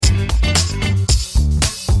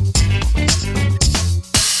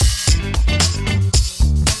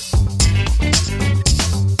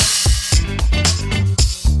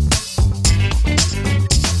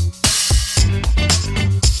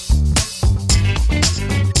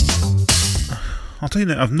I'll tell you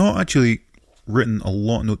now, I've not actually written a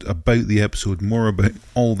lot of notes about the episode, more about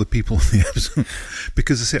all the people in the episode,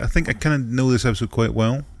 because I think I kind of know this episode quite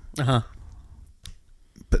well.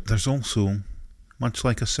 But there's also, much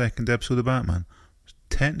like a second episode of Batman, there's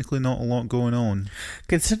technically not a lot going on.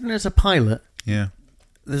 Considering it's a pilot,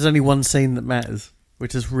 there's only one scene that matters,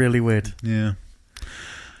 which is really weird. Yeah.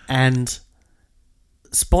 And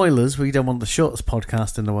spoilers, we don't want the shortest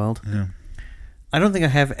podcast in the world. Yeah. I don't think I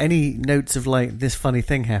have any notes of like this funny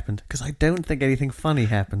thing happened, because I don't think anything funny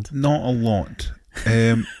happened. Not a lot.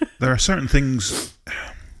 There are certain things.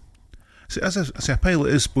 See, as I say, a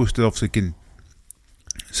pilot is supposed to obviously can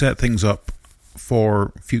set things up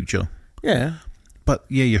for future. Yeah. But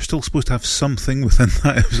yeah, you're still supposed to have something within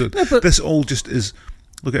that episode. Yeah, but this all just is,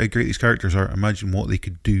 look at how great these characters are, imagine what they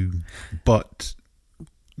could do, but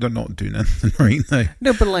they're not doing anything right now.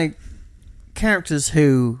 No, but like characters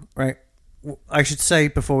who, right, I should say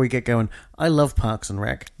before we get going, I love Parks and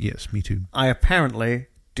Rec. Yes, me too. I apparently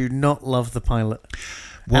do not love the pilot.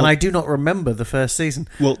 Well, and I do not remember the first season.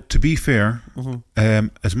 Well, to be fair,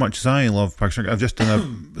 as much as I love Parks and Rec, I've just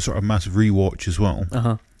done a sort of massive rewatch as well.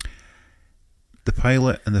 The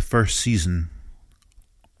pilot and the first season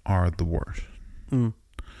are the worst.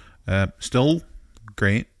 Still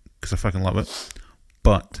great, because I fucking love it.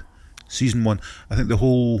 But season 1, I think the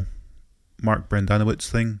whole Mark Brendanawicz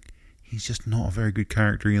thing, he's just not a very good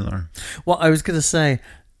character either. Well, I was going to say,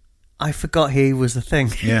 I forgot he was the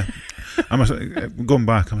thing. Yeah. I was going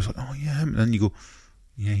back, I was like, oh yeah, and then you go,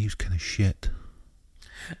 yeah, he was kind of shit.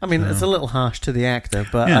 I mean, it's a little harsh to the actor,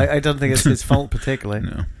 but I don't think it's his fault particularly.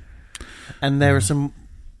 No. And there are some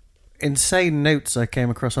insane notes I came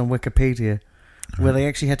across on Wikipedia where they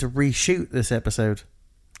actually had to reshoot this episode.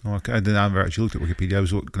 Oh, I never actually looked at Wikipedia. I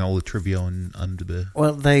was looking at all the trivia on IMDb.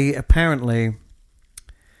 Well, they apparently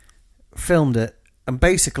filmed it, and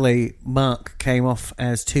basically Mark came off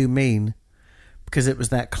as too mean because it was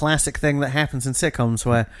that classic thing that happens in sitcoms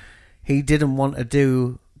where he didn't want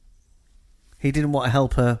to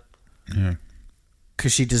help her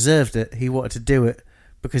because she deserved it. He wanted to do it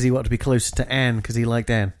because he wanted to be closer to Anne because he liked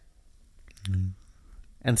Anne.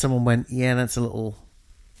 And someone went, yeah, that's a little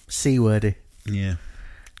C-wordy. Yeah.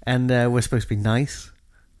 And we're supposed to be nice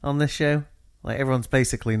on this show. Like, everyone's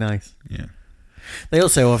basically nice. Yeah. They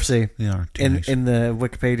also, obviously, they are in the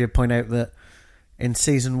Wikipedia, point out that in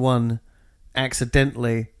season 1,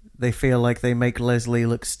 accidentally, they feel like they make Leslie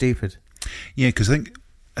look stupid. Yeah, because I think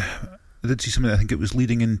I did see something. I think it was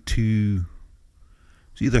leading into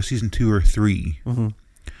either season 2 or 3.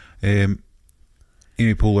 Amy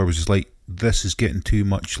Poehler was just like, "This is getting too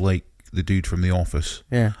much like the dude from The Office."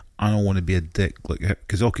 Yeah, I don't want to be a dick, like,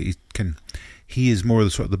 because okay, he is more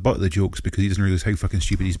the sort of the butt of the jokes because he doesn't realize how fucking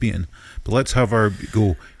stupid he's being. But let's have her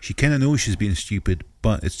go. She kind of knows she's being stupid,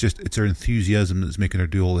 but it's her enthusiasm that's making her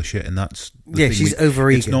do all the shit, and that's the thing. She's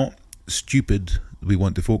overeager. It's not stupid we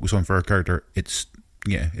want to focus on for our character. It's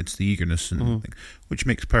the eagerness and thing, which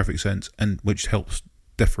makes perfect sense and which helps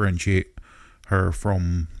differentiate her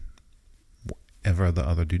from whatever the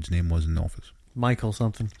other dude's name was in The Office. Michael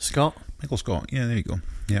something. Scott? Michael Scott. Yeah, there you go.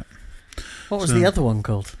 Yeah. What was the other one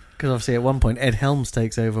called? Because obviously at one point Ed Helms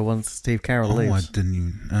takes over once Steve Carell leaves. Oh, I didn't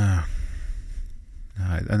even... I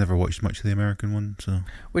never watched much of the American one, so...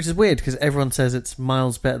 Which is weird, because everyone says it's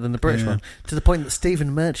miles better than the British one. To the point that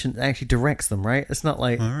Stephen Merchant actually directs them, right? It's not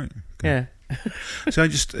like... All right. Okay. Yeah. So I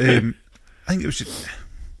just... I think it was just...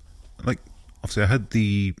 Like, obviously I had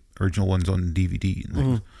the original ones on DVD and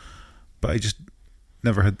things, but I just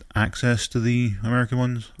never had access to the American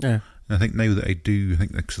ones. Yeah. And I think now that I do, I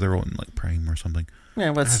think because they're on like Prime or something. Yeah,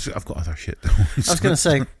 well, I've got other shit though. I was going to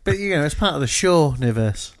say, but it's part of the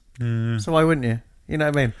Shaw-niverse. Yeah. So why wouldn't you? You know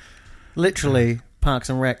what I mean? Literally, Parks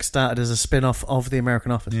and Rec started as a spin-off of The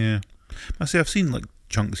American Office. Yeah. I say I've seen like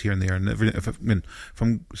chunks here and there, and if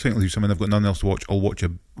I'm sitting through something I've got nothing else to watch, I'll watch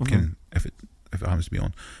if it happens to be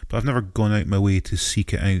on. But I've never gone out my way to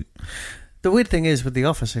seek it out. The weird thing is with The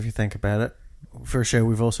Office, if you think about it, for a show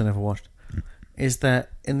we've also never watched, is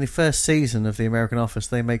that in the first season of The American Office,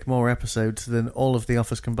 they make more episodes than all of The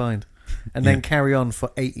Office combined, and then carry on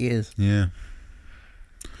for 8 years. Yeah.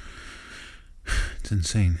 It's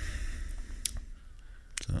insane.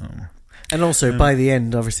 So, and also, by the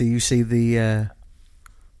end, obviously, you see the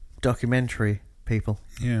documentary people.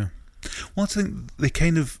 Yeah. Well, I think they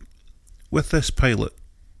kind of, with this pilot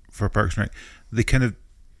for Parks and Rec, they kind of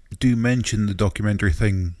do mention the documentary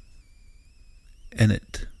thing in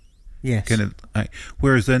it. Yes. Kind of.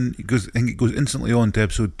 Whereas then I think it goes instantly on to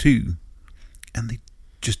episode 2, and they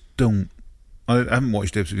just don't. I haven't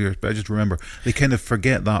watched episode 2, but I just remember they kind of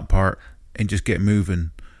forget that part and just get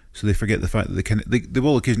moving So they forget the fact that they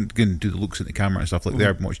will occasionally do the looks at the camera and stuff like they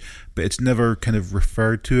are much, but it's never kind of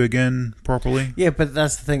referred to again properly. Yeah, but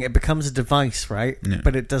that's the thing. It becomes a device, right? Yeah.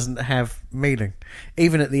 But it doesn't have meaning.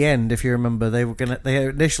 Even at the end, if you remember, they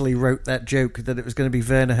initially wrote that joke that it was going to be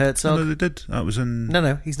Werner Herzog. No, they did. That was in.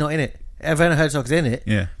 No, he's not in it. Werner Herzog's in it.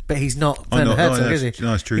 Yeah. But he's not Werner Herzog, is he?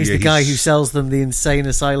 No, that's true. He's the guy who sells them the insane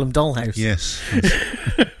asylum dollhouse. Yes.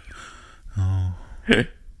 Oh.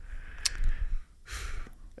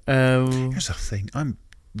 Here's the thing. I'm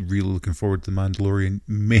really looking forward to The Mandalorian,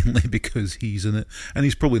 mainly because he's in it, and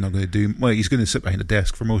he's probably not going to do. Well, he's going to sit behind a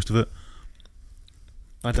desk for most of it.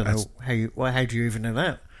 I don't know how do you even know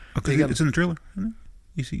that? Because it's in the trailer, isn't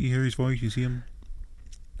it? You hear his voice, you see him.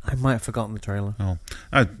 I might have forgotten the trailer. Oh,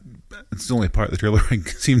 it's the only part of the trailer I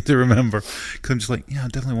seem to remember, because I'm just like, yeah, I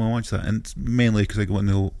definitely want to watch that, and it's mainly because I want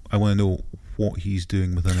to know what he's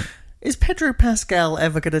doing within it. Is Pedro Pascal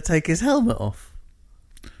ever going to take his helmet off?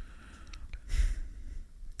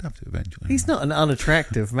 Have to eventually. He's not an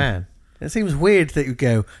unattractive man. It seems weird that you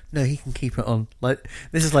go, no, he can keep it on. Like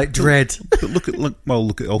this is like Dread. But look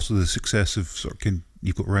at also the success of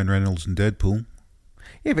you've got Ryan Reynolds and Deadpool.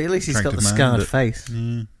 Yeah, but at least he's got the Attractive scarred man, face.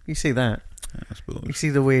 Yeah, You see that? I suppose. You see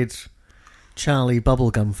the weird Charlie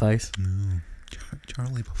bubblegum face. No.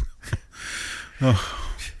 Charlie Bubblegum.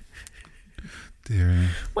 Oh. Dear.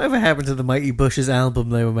 Whatever happened to the Mighty Bush's album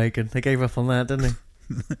they were making? They gave up on that, didn't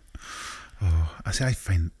they? Oh, I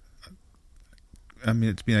mean,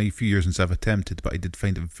 it's been a few years since I've attempted, but I did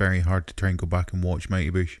find it very hard to try and go back and watch Mighty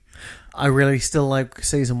Bush. I really still like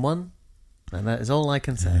season 1, and that is all I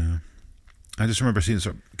can say. Yeah. I just remember seeing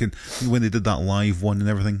when they did that live one and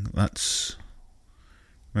everything. That's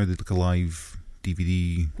where they did like a live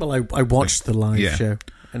DVD. Well, I watched the live yeah. show,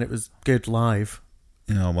 and it was good live.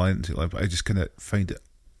 Well, I didn't see it live, but I just kind of found it.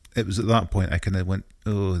 It was at that point I kind of went,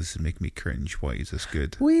 oh, this is making me cringe. Why is this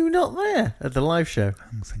good? Were you not there at the live show?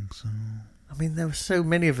 I don't think so. I mean, there were so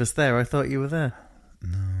many of us there. I thought you were there.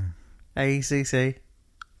 No. AECC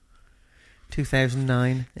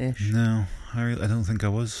 2009-ish. No, I don't think I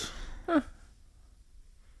was. Huh.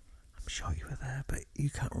 I'm sure you were there, but you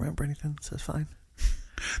can't remember anything, so it's fine.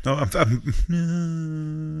 No,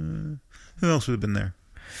 who else would have been there?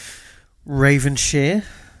 Raven Shear.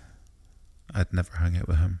 I'd never hang out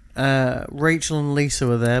with him. Rachel and Lisa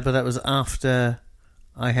were there, but that was after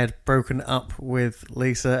I had broken up with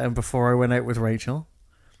Lisa and before I went out with Rachel.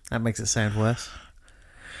 That makes it sound worse.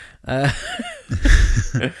 A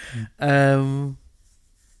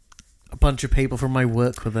bunch of people from my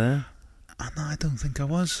work were there. No, I don't think I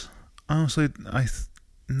was. Honestly,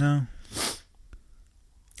 no.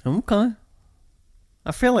 Okay.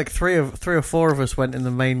 I feel like three or four of us went in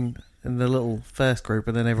the little first group,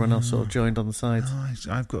 and then everyone else sort of joined on the sides. No,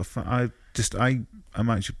 I've got. I'm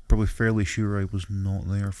actually probably fairly sure I was not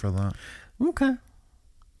there for that. Okay.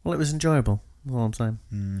 Well, it was enjoyable. That's all I'm saying.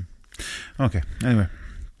 Okay. Anyway.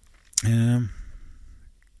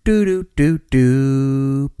 Boo.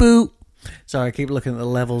 Sorry, I keep looking at the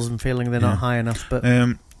levels and feeling they're not high enough. But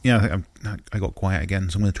yeah, I got quiet again,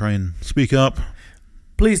 so I'm going to try and speak up.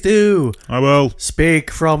 Please do. I will speak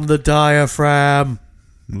from the diaphragm.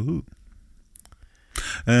 Ooh.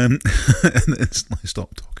 And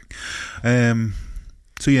stop talking.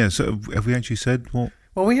 So have we actually said what?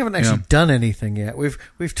 Well, we haven't actually done anything yet.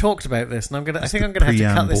 We've talked about this, and I think I'm gonna have to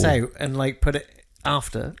cut this out and put it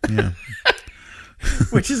after. Yeah.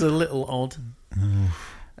 Which is a little odd.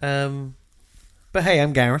 But hey,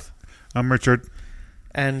 I'm Gareth. I'm Richard.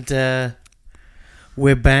 And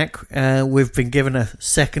we're back. We've been given a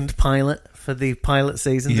second pilot for the pilot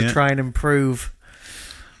season to try and improve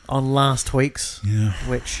on last week's. Yeah.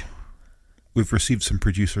 Which we've received some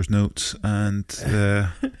producers' notes, and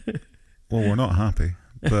well, we're not happy,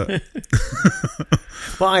 but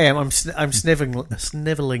but I am. I'm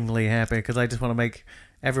snivelingly happy because I just want to make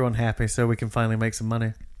everyone happy so we can finally make some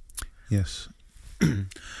money. Yes.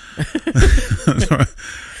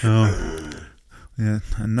 Yeah,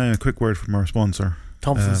 and now a quick word from our sponsor.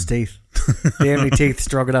 Thompson's teeth. The only teeth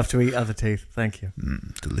strong enough to eat other teeth. Thank you.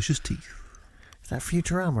 Delicious teeth. Is that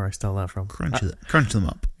Futurama I stole that from? Crunch them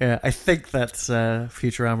up. Yeah, I think that's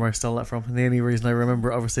Futurama I stole that from. And the only reason I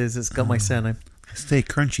remember it, obviously, is it's got my surname. Stay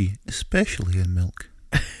crunchy, especially in milk.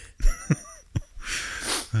 I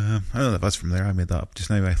don't know if that's from there. I made that up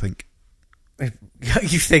just now, I think.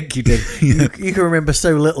 You think you did. Yeah. You can remember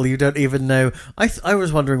so little you don't even know. I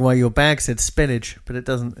was wondering why your bag said spinach, but it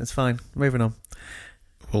doesn't. It's fine. Moving on.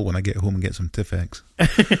 Well, when I get home and get some Tiff-X.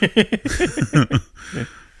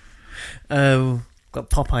 Got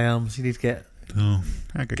Popeye arms. You need to get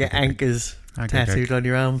anchors tattooed on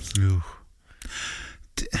your arms.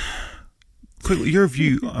 quickly, your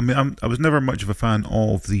view. I mean, I was never much of a fan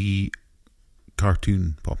of the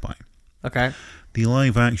cartoon Popeye. Okay. The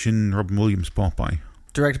live-action Robin Williams Popeye.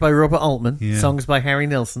 Directed by Robert Altman. Yeah. Songs by Harry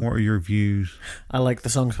Nilsson. What are your views? I like the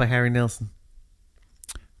songs by Harry Nilsson.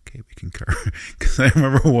 Okay, we concur. Because I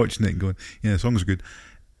remember watching it and going, yeah, the songs are good.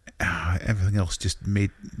 Everything else just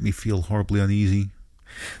made me feel horribly uneasy.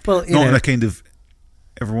 Well, Not in a kind of,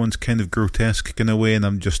 everyone's kind of grotesque kind of way, and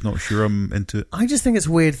I'm just not sure I'm into it. I just think it's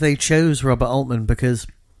weird they chose Robert Altman because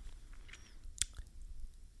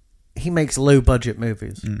he makes low-budget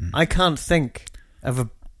movies. Mm. I can't think of a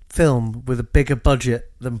film with a bigger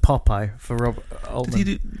budget than Popeye for Robert Altman. Did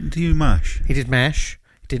he do MASH? He did MASH.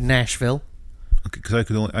 He did Nashville. Okay,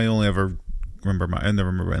 because I only ever remember MASH. I never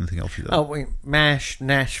remember anything else he did. Oh, wait. MASH,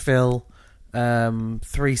 Nashville,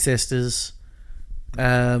 Three Sisters,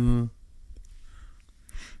 McCabe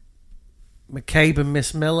and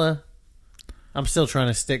Miss Miller. I'm still trying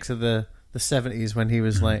to stick to the 70s when he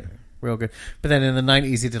was like real good. But then in the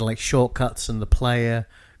 90s he did like Shortcuts and The Player,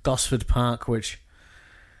 Gosford Park, which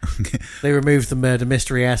they removed the murder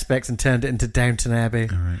mystery aspects and turned it into Downton Abbey.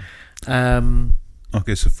 All right.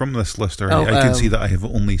 Okay, so from this list already, I can see that I have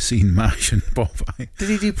only seen MASH and Popeye. Did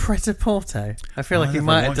he do Pret-a-Porter? I feel like he never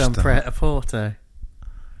might have done watched that. Pret-a-Porter.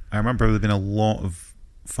 I remember there being a lot of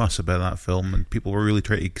fuss about that film, and people were really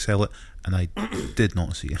trying to sell it, and I did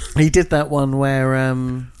not see it. He did that one where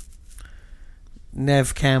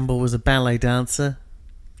Nev Campbell was a ballet dancer.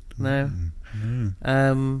 No?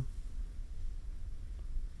 I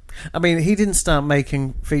mean, he didn't start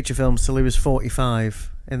making feature films till he was 45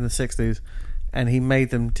 in the 60s, and he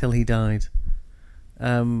made them till he died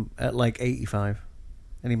at like 85.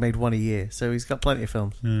 And he made one a year, so he's got plenty of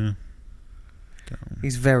films. Yeah.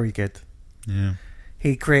 He's very good. Yeah.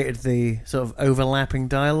 He created the sort of overlapping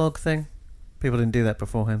dialogue thing. People didn't do that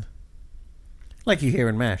beforehand. Like you hear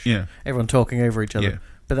in MASH. Yeah. Everyone talking over each other. Yeah.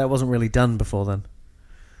 But that wasn't really done before then.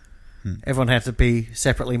 Everyone had to be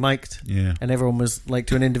separately mic'd. Yeah. And everyone was like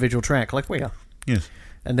to an individual track, like we are. Yes.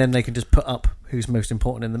 And then they can just put up who's most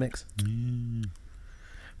important in the mix.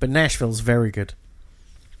 But Nashville's very good.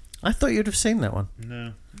 I thought you'd have seen that one.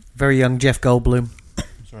 No. Very young Jeff Goldblum.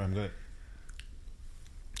 Sorry, I'm good.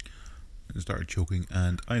 I started choking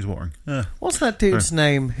and eyes watering. What's that dude's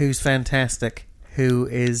name who's fantastic? Who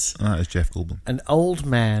is That is Jeff Goldblum. an old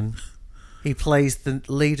man. He plays the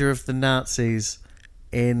leader of the Nazis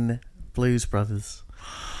in Blues Brothers.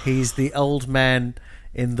 He's the old man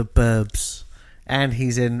in The Burbs. And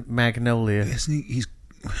he's in Magnolia. Isn't he? He's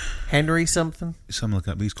Henry something? something like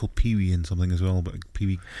that, but he's called Pee-wee and something as well, but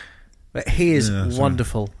Pee-wee. But he is Yeah, sorry.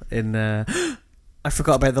 wonderful in... I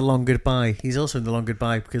forgot about The Long Goodbye. He's also in The Long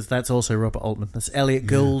Goodbye because that's also Robert Altman. That's Elliot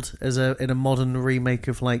Gould as in a modern remake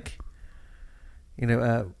of like... You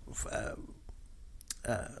know,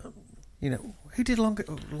 who did Long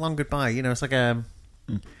Goodbye? You know, it's like a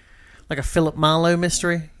Philip Marlowe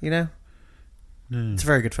mystery. You know, it's a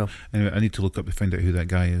very good film. Anyway, I need to look up to find out who that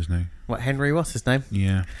guy is now. What Henry? What's his name?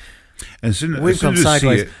 Yeah. And We've gone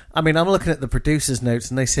sideways. I mean, I'm looking at the producers'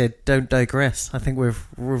 notes, and they said, "Don't digress." I think we've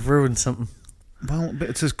ruined something. Well, but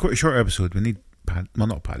it's quite a short episode. We need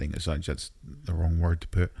not padding as such. That's the wrong word to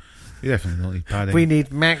put. We definitely need padding. We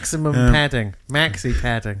need maximum padding, maxi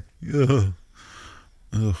padding. Ugh.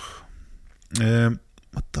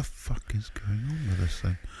 What the fuck is going on with this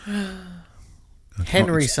thing?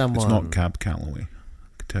 Henry It's someone. not Cab Calloway.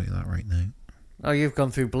 I can tell you that right now. Oh, you've gone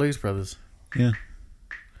through Blues Brothers. Yeah.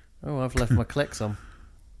 Oh, I've left my clicks on.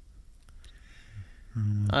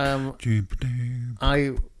 I'm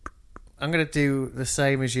going to do the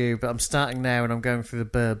same as you, but I'm starting now and I'm going through the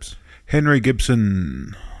Burbs. Henry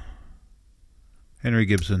Gibson.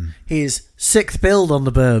 He is sixth billed on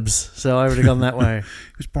the Burbs, so I would have gone that way.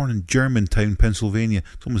 He was born in Germantown, Pennsylvania.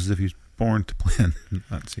 It's almost as if he was born to play in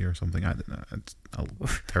Nazi or something. I don't know. It's a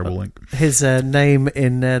terrible link. His name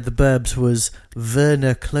in the Burbs was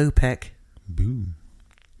Werner Klopek. Boo.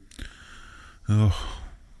 Oh.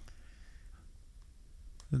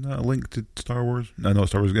 Isn't that a link to Star Wars? No, not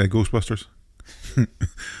Star Wars. Ghostbusters. Isn't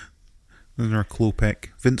there a Klopek?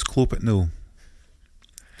 Vince Klopek? No.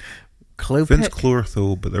 Klopek? Vince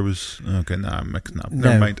Clortho, but there was... Okay, I'm mixing up. No,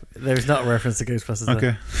 Never mind. there's not a reference to Ghostbusters.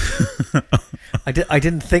 Okay. I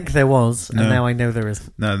didn't think there was, and now I know there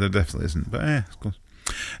isn't. No, there definitely isn't, but it's close.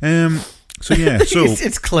 So, yeah, so...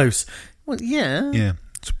 it's close. Well, yeah. Yeah.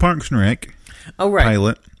 So, Parks and Rec. Oh, right.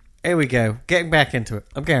 Pilot. Here we go. Getting back into it.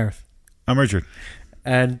 I'm Gareth. I'm Richard.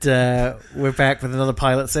 And we're back with another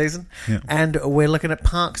pilot season. Yeah. And we're looking at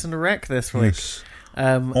Parks and Rec this week. Yes.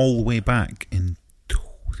 All the way back in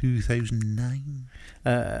 2009.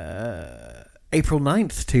 April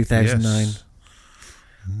 9th, 2009. Yes.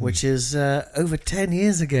 which is over 10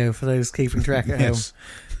 years ago for those keeping track at Yes.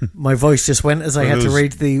 home. My voice just went as I had to those-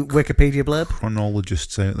 read the Wikipedia blurb.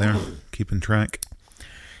 Chronologists out there keeping track.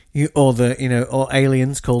 Or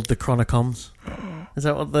aliens called the Chronocoms. Is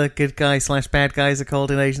that what the good guy / bad guys are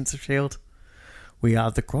called in Agents of S.H.I.E.L.D.? We are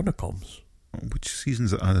the Chronocoms. Which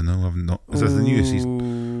seasons? I don't know. I've not. Is that the newest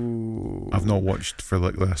season? I've not watched for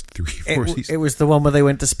like the last 3-4 seasons. It was the one where they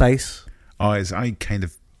went to space. Oh, I kind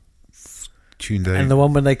of tuned out. And the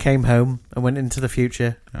one when they came home and went into the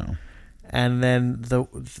future. Oh. And then the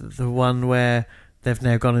one where they've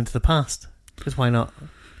now gone into the past. Because why not?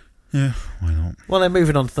 Yeah, why not? Well, they're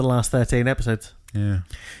moving on to the last 13 episodes. Yeah.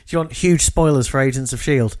 Do you want huge spoilers for Agents of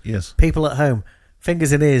S.H.I.E.L.D.? Yes. People at home,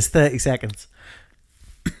 fingers in ears, 30 seconds.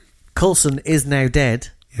 Coulson is now dead.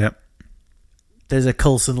 Yep. There's a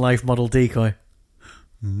Coulson life model decoy.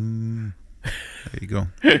 There you go.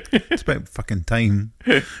 It's about fucking time.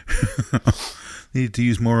 Need to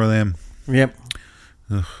use more of them. Yep.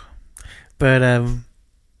 Ugh. But,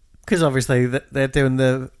 because obviously they're doing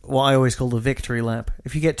what I always call the victory lap.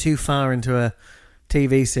 If you get too far into a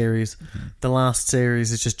TV series, the last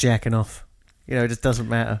series is just jacking off. It just doesn't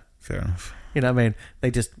matter. Fair enough. You know what I mean? They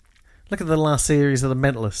just... Look at the last series of The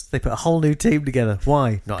Mentalist. They put a whole new team together.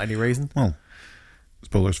 Why? Not any reason. Well,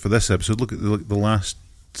 spoilers for this episode. Look at the last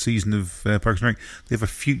season of Parks and Rec. They have a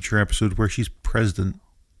future episode where she's president.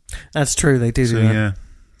 That's true. They do So that. yeah.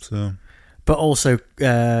 So But also,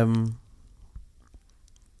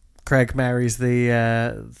 Craig marries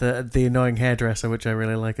the annoying hairdresser, which I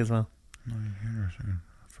really like as well. I've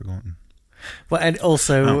forgotten. Well, and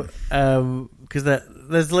also because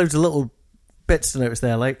there's loads of little bits to notice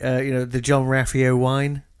there, like the John Raffio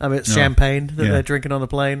wine. I mean, it's champagne that they're drinking on the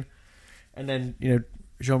plane, and then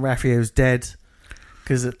John Raffio's dead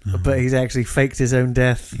but he's actually faked his own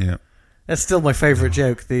death. Yeah. That's still my favourite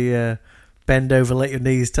joke. The bend over, let your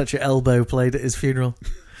knees touch your elbow played at his funeral.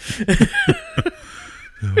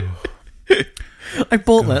 I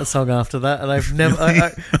bought that song after that, and I've never.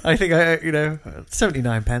 I think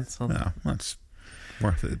 79 pence. No, that's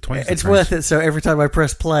worth it. Twice. It's worth it. So every time I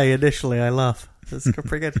press play, initially I laugh. That's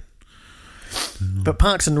pretty good. But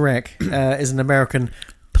Parks and Rec is an American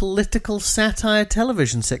political satire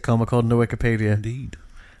television sitcom, according to Wikipedia. Indeed.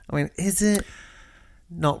 I mean, is it?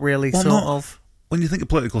 Not really, Well, sort not- of. When you think of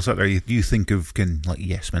political satire, you think of like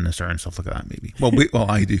Yes Minister and stuff like that. Maybe.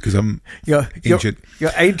 Well, I do because I'm ancient.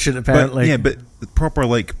 You're ancient, apparently. But proper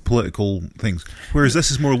like political things. Whereas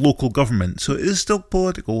this is more local government, so it is still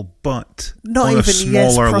political, but Not on even a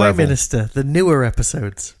Yes smaller Prime level. Minister, the newer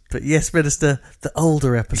episodes. But Yes Minister, the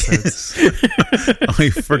older episodes. Yes. I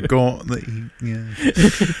forgot that he.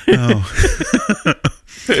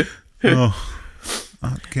 Yeah.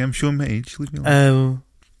 Okay, I'm showing my age. Leave me alone.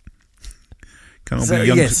 Can't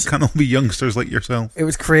all be youngsters like yourself. It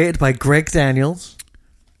was created by Greg Daniels,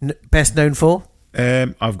 best known for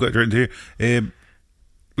I've got it written here.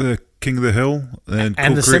 The King of the Hill and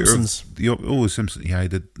The Simpsons. The Simpsons. Yeah, I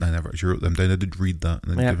did. I never actually wrote them down. I did read that.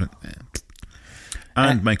 And, then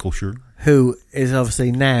and Michael Schur, who is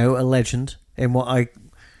obviously now a legend in what I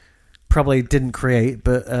probably didn't create,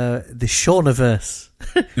 but the Shaunaverse.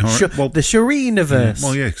 Right. Well, the Shureen-averse.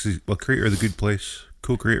 Well, yeah, because he's creator of The Good Place,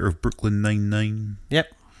 co-creator of Brooklyn Nine-Nine. Yep.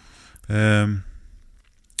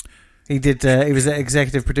 He did. He was the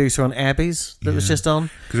executive producer on Abby's that was just on.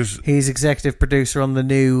 He's executive producer on the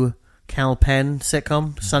new Cal Penn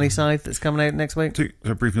sitcom Sunnyside that's coming out next week.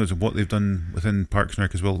 A brief note of what they've done within Parks and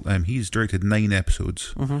Rec as well. He's directed 9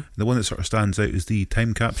 episodes. Mm-hmm. The one that sort of stands out is the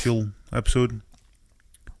time capsule episode.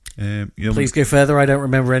 Please go further. I don't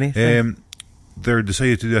remember anything. They're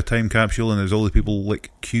decided to do a time capsule, and there's all the people, like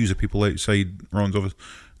queues of people outside Ron's office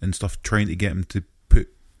and stuff, trying to get him to put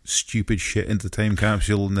stupid shit into the time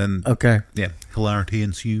capsule, and then hilarity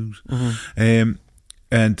ensues. Mm-hmm.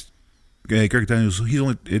 And Greg Daniels, he's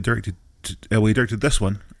only directed he directed this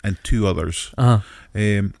one and 2 others.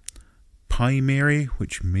 Pie Mary,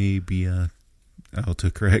 which may be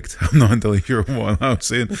autocorrect, I'm not entirely sure what I was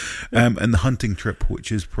saying, and The Hunting Trip, which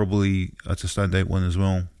is probably that's a standout one as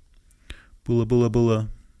well. Bulla Bulla Bulla.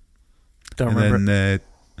 Don't remember. And then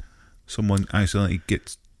someone accidentally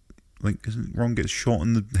gets, Ron gets shot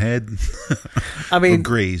in the head. I mean, or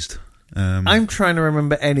grazed. I'm trying to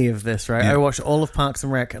remember any of this, right? Yeah. I watched all of Parks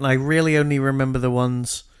and Rec, and I really only remember the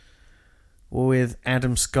ones with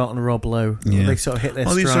Adam Scott and Rob Lowe. Yeah. They sort of hit their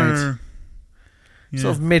These stride. are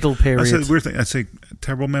Sort of middle period. That's a weird thing. I'd say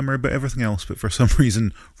terrible memory about everything else, but for some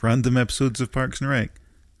reason, random episodes of Parks and Rec,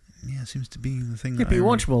 it seems to be the thing. Yeah, but you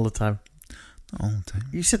watch them all the time. Not all the time.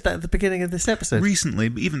 You said that at the beginning of this episode. Recently,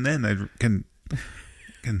 but even then, I can.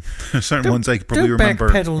 And there's certain ones I could probably don't remember.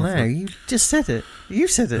 Backpedal now. You just said it. You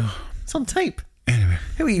said it. It's on tape. Anyway,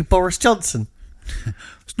 Who are you, Boris Johnson?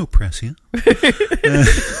 there's no press here.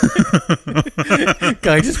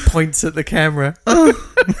 Guy just points at the camera.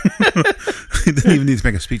 He didn't even need to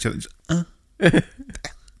make a speech. Just, Oh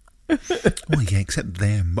yeah, except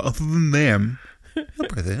them. But other than them,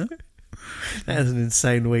 they're there. That is an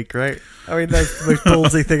insane week, right? I mean, that's the most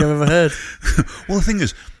ballsy thing I've ever heard. Well, the thing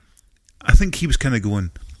is, I think he was kind of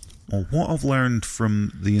going, well, what I've learned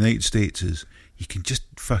from the United States is you can just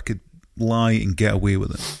fucking lie and get away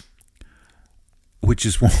with it. Which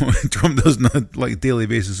is what Trump does on a daily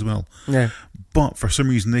basis as well. Yeah. But for some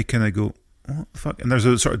reason they kind of go, what the fuck? And there's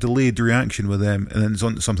a sort of delayed reaction with them, and then it's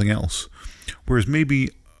on to something else. Whereas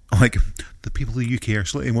maybe the people of the UK are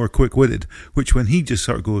slightly more quick-witted, which when he just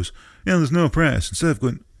sort of goes, yeah, there's no press, instead of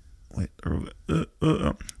going, wait,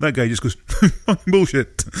 that guy just goes,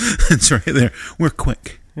 bullshit. It's right there. We're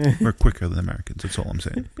quick. We're quicker than Americans, that's all I'm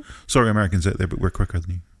saying. Sorry, Americans out there, but we're quicker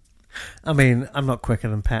than you. I mean, I'm not quicker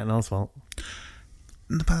than Patton Oswalt.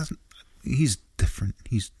 He's different.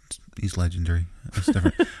 He's legendary. That's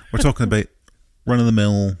different. We're talking about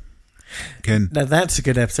run-of-the-mill. Now that's a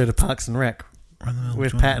good episode of Parks and Rec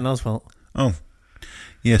with Patton Oswalt. Oh,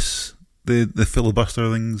 yes, the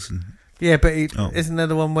filibuster things. And, yeah, but isn't there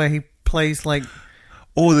the one where he plays the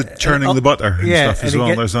churning the butter and stuff as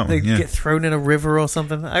well? There's that one. They get thrown in a river or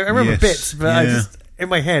something. I remember bits, but I just in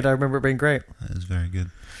my head I remember it being great. That is very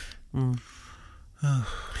good. Mm. But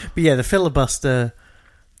yeah, the filibuster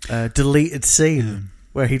deleted scene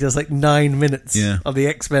where he does 9 minutes of the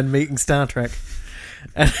X-Men meeting Star Trek.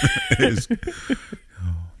 It is.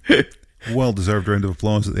 Well-deserved round of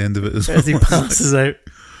applause at the end of it as he passes out.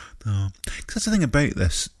 Because that's the thing about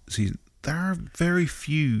this season. There are very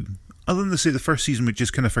few, other than the first season, which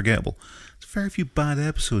is kind of forgettable, there's very few bad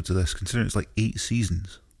episodes of this, considering it's 8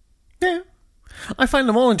 seasons. Yeah. I find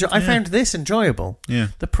them all I found this enjoyable. Yeah.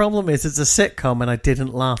 The problem is it's a sitcom and I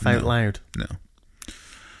didn't laugh out loud.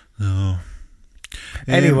 No.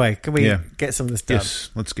 Anyway, can we get some of this done?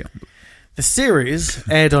 Yes, let's get on. The series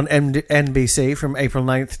aired on NBC from April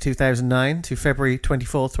 9th, 2009 to February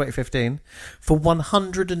 24th, 2015 for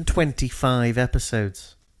 125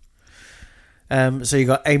 episodes. So you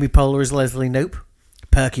got Amy Poehler as Leslie Knope,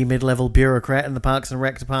 perky mid-level bureaucrat in the Parks and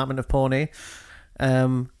Rec department of Pawnee.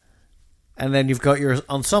 And then you've got your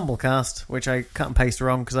ensemble cast, which I cut and paste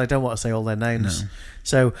wrong because I don't want to say all their names. No.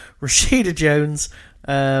 So Rashida Jones,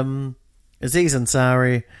 Aziz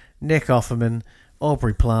Ansari, Nick Offerman,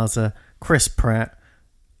 Aubrey Plaza, Chris Pratt,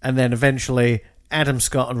 and then eventually Adam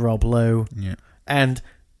Scott and Rob Lowe. Yeah. And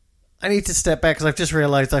I need to step back because I've just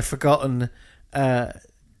realised I've forgotten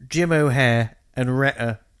Jim O'Hare and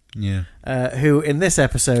Retta, who in this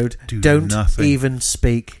episode don't even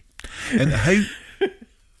speak. And how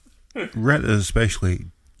Retta especially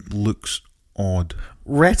looks odd.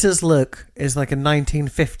 Retta's look is like a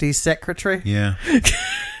 1950s secretary. Yeah.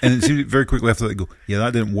 And it seemed very quickly after that, go,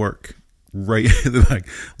 that didn't work. Right at the back.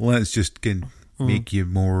 Let's just make you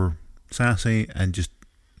more sassy and just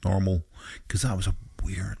normal, because that was a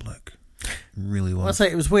weird look. It really was. I'll say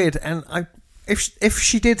it was weird, and if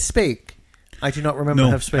she did speak, I do not remember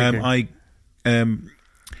her speaking.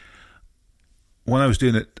 When I was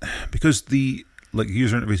doing it, because the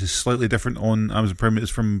user interface is slightly different on Amazon Prime, it's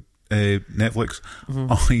from Netflix.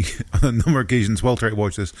 I on a number of occasions while trying to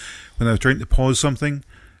watch this, when I was trying to pause something,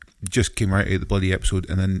 it just came right out of the bloody episode,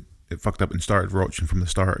 and then it fucked up and started watching from the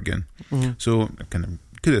start again. So I kind of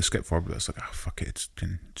could have skipped forward, but it's fuck it, it's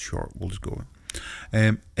short, we'll just go.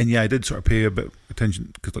 And I did sort of pay a bit of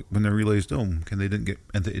attention, because when I realised, they didn't get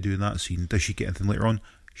anything to do in that scene. Does she get anything later on?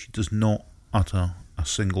 She does not utter a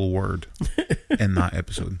single word in that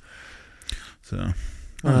episode. So that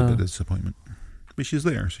was a bit of disappointment. But she's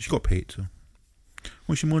there, so she got paid. So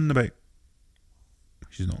what's she moaning about?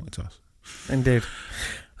 She's not like us. Indeed.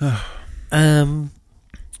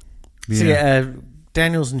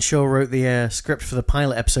 Daniels and Shaw wrote the script for the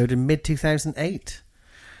pilot episode in mid-2008.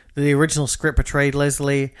 The original script portrayed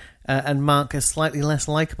Leslie and Mark as slightly less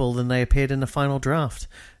likeable than they appeared in the final draft,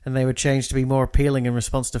 and they were changed to be more appealing in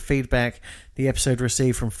response to feedback the episode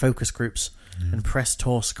received from focus groups and press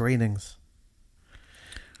tour screenings.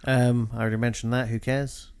 I already mentioned that, who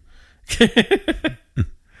cares?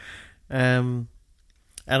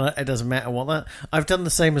 And it doesn't matter what that. I've done the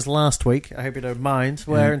same as last week. I hope you don't mind.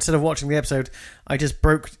 Where instead of watching the episode, I just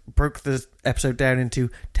broke the episode down into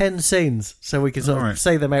 10 scenes, so we can sort of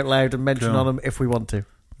say them out loud and mention on them if we want to.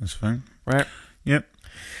 That's fine. Right? Yep.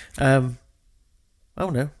 Oh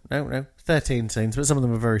no, 13 scenes, but some of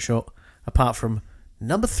them are very short. Apart from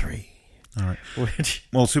number 3. All right. Which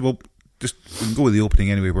just we can go with the opening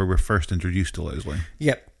anyway, where we're first introduced to Leslie.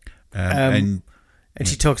 Yep. And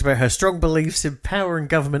she talks about her strong beliefs in power and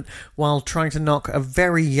government while trying to knock a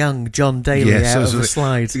very young John Daly out of the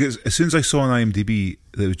slide. Because as soon as I saw on IMDb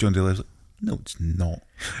that it was John Daly, I was like, no, it's not.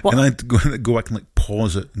 What? And I had to go back and like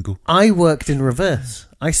pause it and go, I worked in reverse.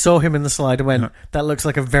 I saw him in the slide and went, that looks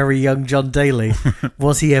like a very young John Daly.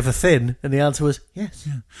 Was he ever thin? And the answer was yes.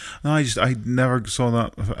 Yeah. No, I never saw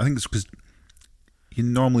that. I think it's because you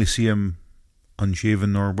normally see him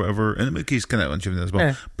unshaven or whatever, and he's kind of unshaven as well.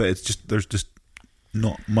 Yeah. But it's just there's just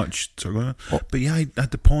not much sort of going on. But yeah, I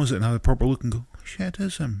had to pause it and have a proper look and go, oh, shit, it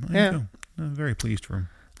is him. I'm very pleased for him.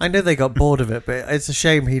 I know they got bored of it, but it's a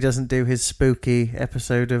shame he doesn't do his spooky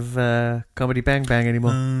episode of Comedy Bang Bang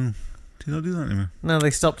anymore. Do you not do that anymore? No, they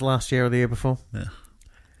stopped last year or the year before. Yeah.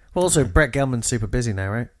 Well, also, Brett Gelman's super busy now,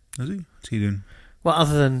 right? Is he? What's he doing? Well,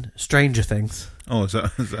 other than Stranger Things. Oh, is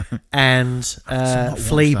that? And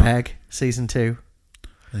Fleabag, season 2. I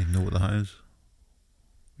don't even know what that is.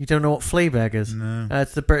 You don't know what Fleabag is? No.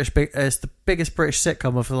 It's the biggest British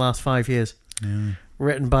sitcom of the last 5 years. Yeah.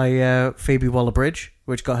 Written by Phoebe Waller-Bridge,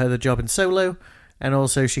 which got her the job in Solo, and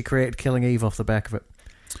also she created Killing Eve off the back of it.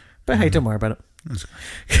 But hey, don't worry about it.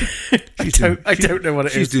 I don't know what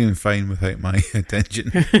it is. She's doing fine without my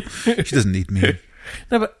attention. She doesn't need me.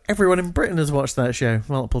 No, but everyone in Britain has watched that show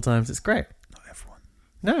multiple times. It's great. Not everyone.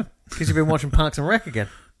 No, because you've been watching Parks and Rec again.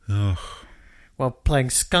 Ugh. While playing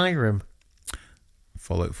Skyrim.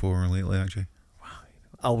 Fallout 4 lately, actually.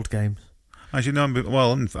 Old games. Actually, no,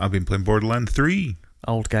 I've been playing Borderlands 3.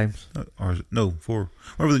 Old games. Or is it? No, 4.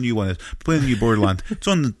 Whatever the new one is. Playing the new Borderlands. It's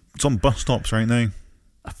on bus stops right now.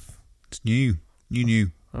 It's new.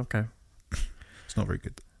 New. Okay. It's not very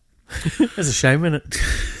good. It's a shame, isn't it?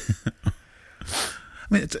 I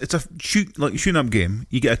mean, it's a shooting up game.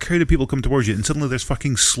 You get a crowd of people come towards you, and suddenly there's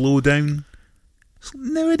fucking slow down.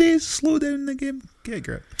 Nowadays, slow down in the game. Get a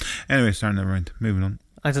grip. Anyway, sorry, never mind. Moving on.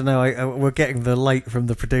 I don't know. We're getting the light from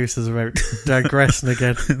the producers about digressing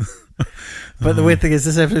again. But the weird thing is,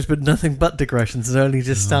 this episode's been nothing but digressions. It's only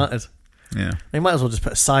just started. Yeah. They might as well just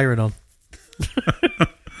put a siren on.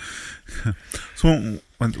 So,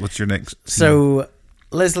 what's your next scene? So,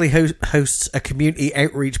 Leslie hosts a community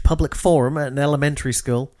outreach public forum at an elementary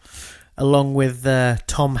school, along with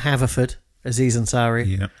Tom Haverford, Aziz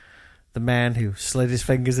Ansari, yeah, the man who slid his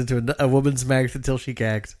fingers into a woman's mouth until she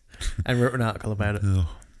gagged, and wrote an article about it.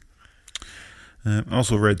 I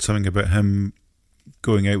also read something about him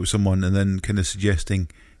going out with someone and then kind of suggesting,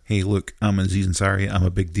 hey, look, I'm Aziz Ansari, I'm a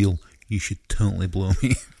big deal, you should totally blow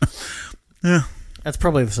me. Yeah. That's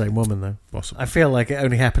probably the same woman, though. Possibly. I feel like it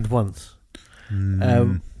only happened once.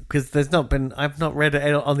 Because there's not been... I've not read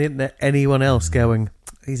it on the internet anyone else going,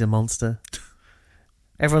 he's a monster.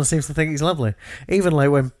 Everyone seems to think he's lovely. Even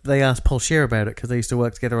like when they asked Paul Scheer about it, because they used to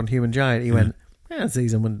work together on Human Giant, he went,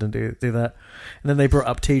 Aziz wouldn't do that. And then they brought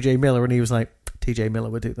up TJ Miller, and he was like, TJ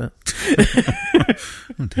Miller would do that.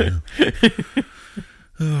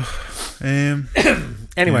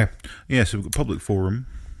 Anyway. Yeah, so we've got public forum.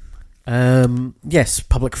 Yes,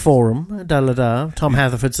 public forum. Tom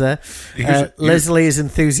Haverford's there. Leslie is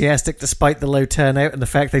enthusiastic despite the low turnout and the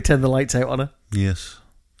fact they turned the lights out on her. Yes,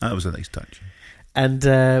 that was a nice touch. And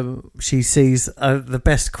she sees the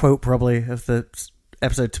best quote probably of the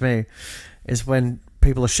episode to me is when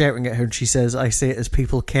people are shouting at her and she says, I see it as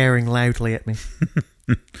people caring loudly at me.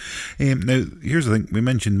 Now, here's the thing. We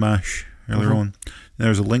mentioned MASH earlier on.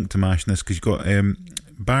 There's a link to MASH in this because you've got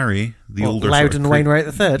Barry, the older Loudon Wainwright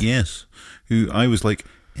III. Yes, who I was like,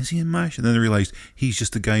 is he in MASH? And then I realised he's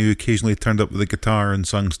just the guy who occasionally turned up with a guitar and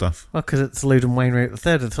sung stuff. Well, because it's Loudon Wainwright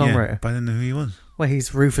III, the songwriter. Yeah, but I didn't know who he was. Well,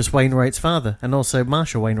 he's Rufus Wainwright's father and also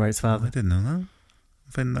Marshall Wainwright's father. I didn't know that. I'm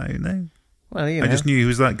finding that out now. Well, you know. I just knew he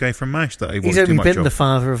was that guy from MASH that I watched He's only too much been of. the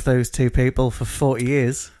father of those two people for 40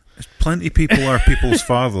 years. There's plenty of people are people's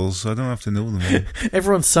fathers, so I don't have to know them all.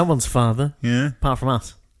 Everyone's someone's father. Yeah. Apart from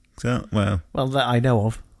us. So, well, that I know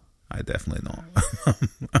of. I definitely not.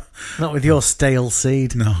 Not with your stale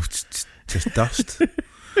seed. No, it's just dust.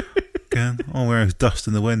 Okay. All we're is dust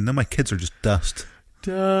in the wind. No, my kids are just dust.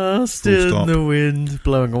 Dust in the wind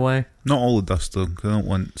blowing away. Not all the dust though, because I don't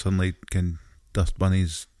want suddenly dust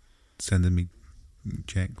bunnies sending me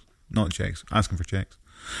checks. Not checks, asking for checks.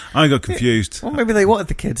 I got confused. Well, maybe they wanted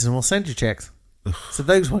the kids and we'll send you checks. Ugh. So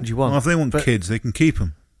those ones you want. Well, if they want kids, they can keep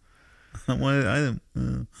them.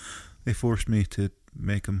 They forced me to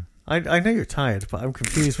make them. I know you're tired, but I'm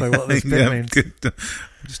confused by what this bit means. I'm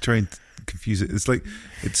just trying to confuse it.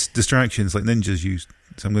 It's distraction. It's like ninjas use.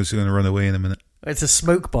 So I'm just going to run away in a minute. It's a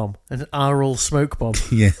smoke bomb, an aural smoke bomb.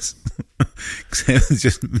 Yes. It's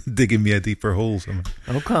just digging me a deeper hole.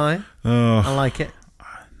 Okay. I like it.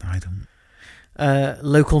 I don't.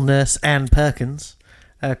 local nurse Anne Perkins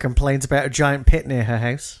complains about a giant pit near her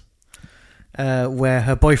house where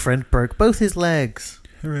her boyfriend broke both his legs.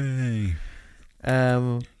 Hooray.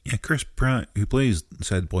 Yeah, Chris Pratt, who plays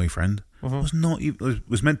said boyfriend, was not even,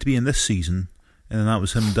 was meant to be in this season, and then that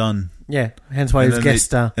was him done. Yeah, hence why he was guest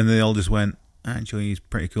star. And they all just went, actually, he's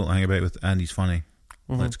pretty cool to hang about with, and he's funny.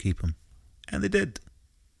 Let's keep him. And they did.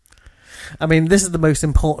 I mean, this is the most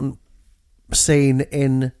important scene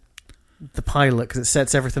in the pilot because it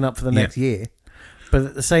sets everything up for the next year. But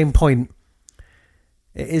at the same point,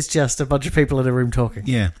 it is just a bunch of people in a room talking.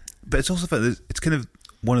 Yeah, but it's also the fact that it's kind of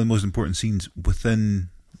one of the most important scenes within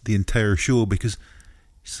the entire show because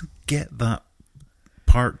you just get that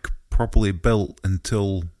park properly built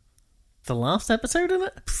until the last episode in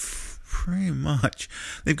it. Pretty much.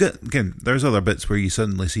 They've got, again, there's other bits where you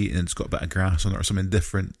suddenly see it and it's got a bit of grass on it or something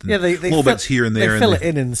different. Yeah, they little bits here and there. They fill it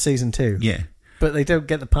in season 2. Yeah. But they don't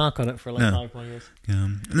get the park on it for like 5 more years.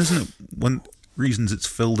 And isn't it one reasons it's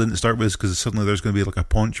filled in to start with is because suddenly there's going to be like a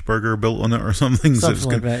Paunch burger built on it or something. Something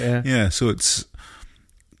like that, yeah. Yeah, so it's,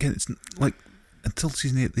 again, it's like, until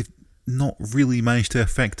season 8, they've not really managed to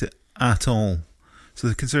affect it at all. So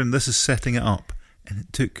they're concerned this is setting it up, and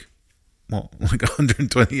it took, like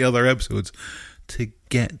 120 other episodes to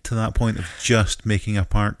get to that point of just making a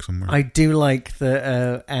park somewhere. I do like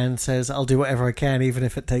that Anne says, I'll do whatever I can, even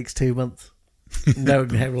if it takes 2 months.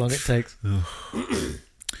 Knowing how long it takes.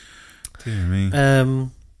 Dear me.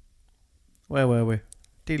 Where were we?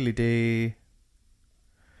 Deedly-dee.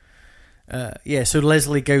 So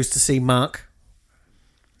Leslie goes to see Mark.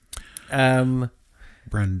 Who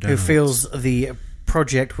feels the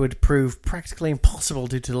project would prove practically impossible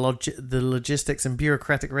due to the logistics and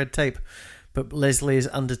bureaucratic red tape, but Leslie is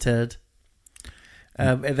undeterred.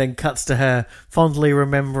 It then cuts to her fondly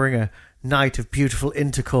remembering a night of beautiful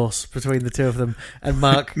intercourse between the two of them, and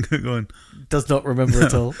Mark does not remember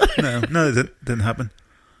at all. No, it didn't happen.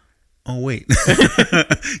 Oh wait,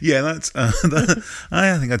 yeah, that's. I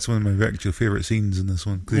think that's one of my actual favourite scenes in this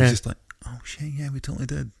one because it's just like, oh shit, yeah, we totally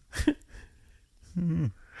did.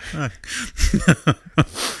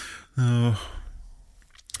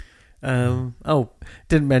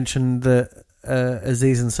 Didn't mention that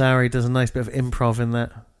Aziz Ansari does a nice bit of improv in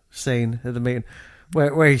that scene at the meeting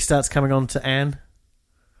where he starts coming on to Anne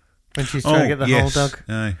when she's trying to get the whole dog.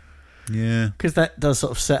 Aye. Yeah, because that does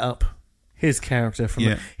sort of set up his character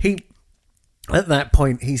from he. At that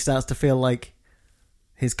point, he starts to feel like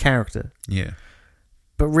his character. Yeah.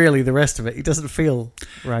 But really, the rest of it, he doesn't feel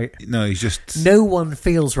right. No, he's just... No one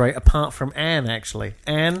feels right apart from Anne, actually.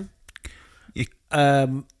 Anne,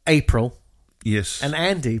 April, yes, and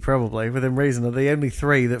Andy, probably, within reason, are the only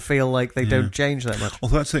 3 that feel like they don't change that much.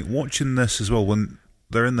 Although that's like watching this as well, when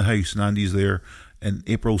they're in the house and Andy's there and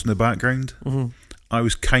April's in the background, I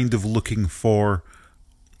was kind of looking for...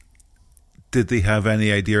 Did they have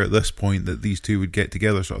any idea at this point that these two would get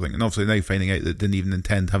together, sort of thing? And obviously now finding out that didn't even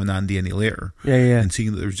intend having Andy any later. Yeah. And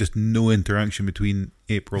seeing that there was just no interaction between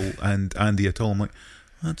April and Andy at all. I'm like,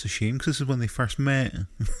 that's a shame because this is when they first met.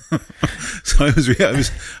 So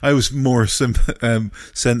I was more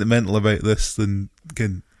sentimental about this than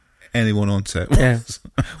anyone on set was. Yeah.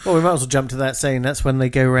 Well, we might as well jump to that scene. That's when they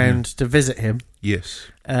go round to visit him.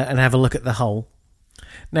 Yes. And have a look at the hole.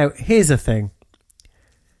 Now, here's the thing.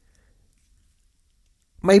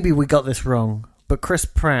 Maybe we got this wrong, but Chris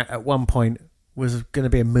Pratt at one point was going to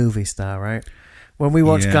be a movie star, right? When we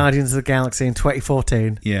watched Guardians of the Galaxy in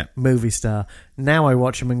 2014, movie star. Now I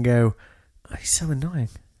watch him and go, oh, he's so annoying.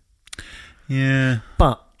 Yeah.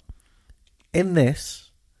 But in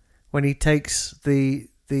this, when he takes the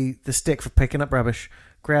stick for picking up rubbish,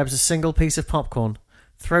 grabs a single piece of popcorn,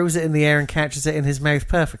 throws it in the air and catches it in his mouth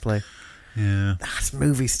perfectly. Yeah. That's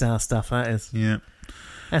movie star stuff, that is. Yeah.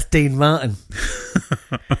 That's Dean Martin.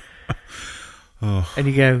 Oh. And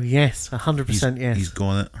you go, yes, 100% yes. He's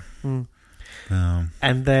got it.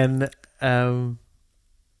 And then,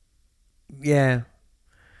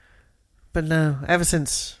 But no, ever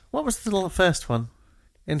since... What was the first one?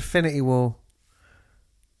 Infinity War.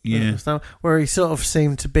 Yeah. Where he sort of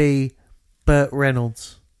seemed to be Burt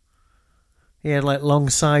Reynolds. He had like long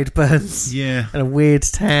sideburns, and a weird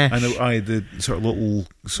tash. I know, the sort of little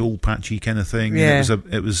soul patchy kind of thing. Yeah,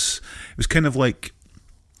 and it was kind of like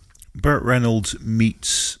Burt Reynolds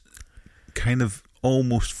meets kind of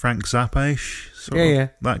almost Frank Zappa-ish, sort of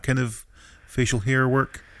that kind of facial hair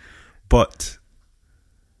work, but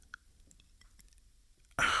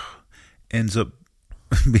ends up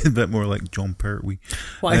being a bit more like John Pertwee.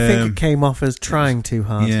 Well, I think it came off as trying too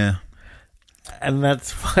hard. Yeah. And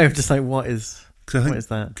that's why I'm just like, what is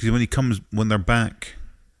that? Because when they're back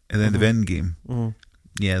at the end of Endgame,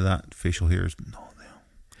 Yeah, that facial hair is not there.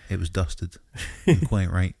 It was dusted.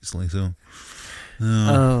 Quite rightly so.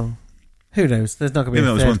 Oh. Who knows? There's not going to be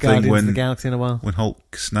a third Guardians of the Galaxy in a while. When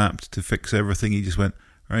Hulk snapped to fix everything, he just went,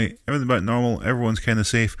 right, everything about normal, everyone's kind of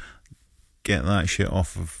safe. Get that shit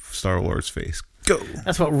off of Star-Lord's face. Go!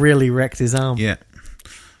 That's what really wrecked his arm. Yeah.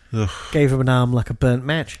 Ugh. Gave him an arm like a burnt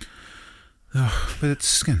match. Ugh, but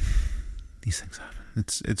it's, these things happen.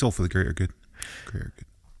 It's all for the greater good. Greater good.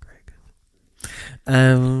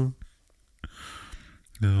 No.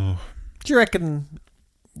 Oh. Do you reckon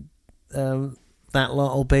that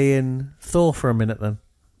lot will be in Thor for a minute then?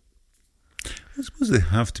 I suppose they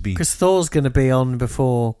have to be. Because Thor's going to be on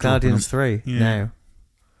before Guardians 3 now.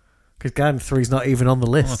 Because Guardians 3 is not even on the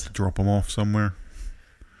I'll have list. to drop them off somewhere.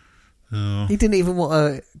 Oh. He didn't even want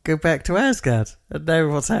to go back to Asgard and know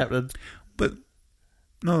what's happening. But,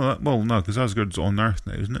 no, because Asgard's on Earth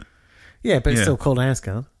now, isn't it? Yeah, but it's still called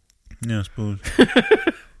Asgard. Yeah, I suppose.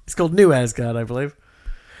 It's called New Asgard, I believe.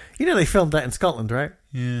 You know they filmed that in Scotland, right?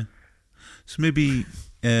 Yeah. So maybe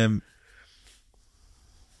they'll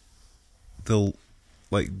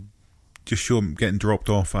just show him getting dropped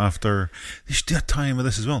off after. They should do a time with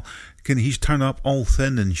this as well. Can he turn up all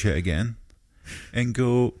thin and shit again, and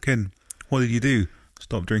go, what did you do?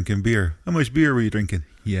 Stop drinking beer. How much beer were you drinking?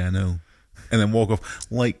 Yeah, I know. And then walk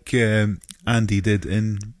off like Andy did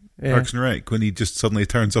in Parks and Rec when he just suddenly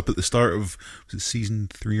turns up at the start of season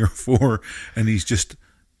 3 or 4 and he's just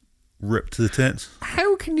ripped to the tits.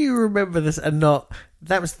 How can you remember this and not?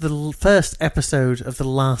 That was the first episode of the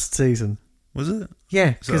last season. Was it?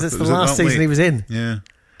 Yeah, because it's the last season he was in. Yeah.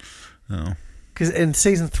 Oh. Because in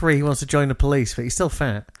season 3 he wants to join the police, but he's still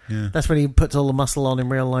fat. Yeah. That's when he puts all the muscle on in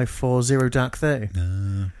real life for Zero Dark 30.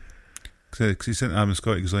 Because he sent Adam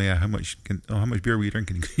Scott. He goes, how much beer were you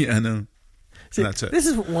drinking? Yeah, I know. See, that's it. This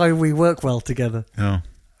is why we work well together. Oh.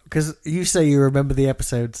 Because you say you remember the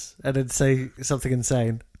episodes and then say something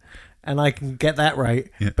insane. And I can get that right,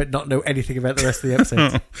 but not know anything about the rest of the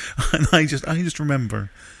episodes. And I just remember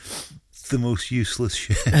the most useless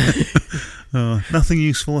shit. Nothing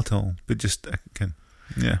useful at all, but just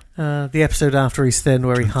the episode after he's thin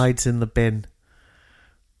where he hides in the bin.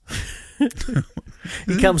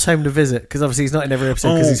 He comes home to visit because obviously he's not in every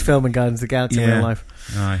episode because he's filming Guardians of the Galaxy in real life.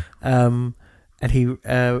 Aye.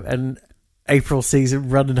 And April sees him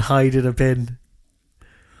run and hide in a bin.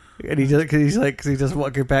 And he does because he doesn't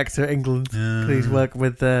want to go back to England because he's working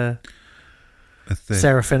with Sarah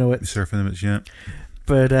Finowitz. Sarah Finowitz, yeah.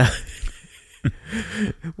 But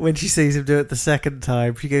when she sees him do it the second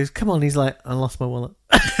time, she goes, "Come on!" He's like, "I lost my wallet."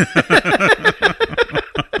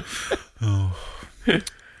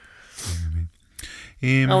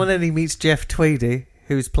 And then he meets Jeff Tweedy,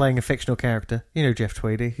 who's playing a fictional character. You know Jeff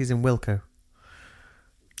Tweedy. He's in Wilco.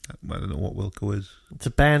 I don't know what Wilco is. It's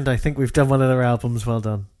a band. I think we've done one of their albums. Well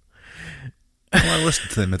done. Well, I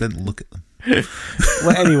listened to them. I didn't look at them.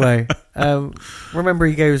 Well, anyway, remember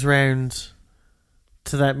he goes round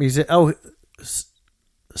to that music. Oh,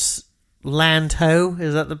 Land Ho,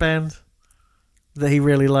 is that the band that he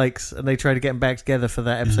really likes? And they try to get him back together for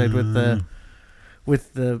that episode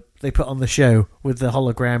with the they put on the show with the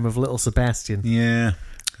hologram of little Sebastian. Yeah.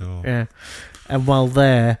 Cool. Yeah. And while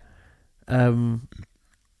there, the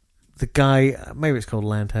guy, maybe it's called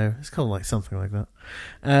Land Ho. It's called like something like that.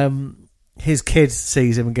 His kid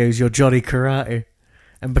sees him and goes, "You're Johnny Karate."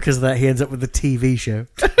 And because of that, he ends up with the TV show.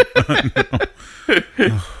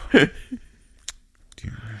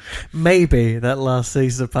 Maybe that last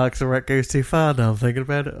season of Parks and Rec goes too far now. I'm thinking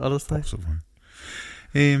about it, honestly. Possibly.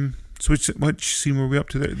 So which scene were we up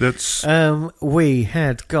to there? That's we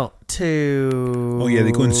had got to... Oh, yeah,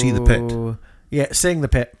 they go and see the pit. Yeah, seeing the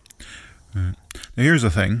pit. Right. Now, here's the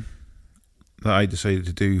thing that I decided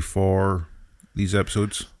to do for these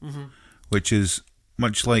episodes, which is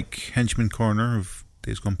much like Henchman Corner of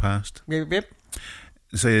Days Gone Past. Yep.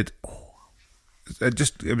 Decided...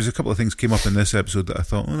 It was a couple of things came up in this episode that I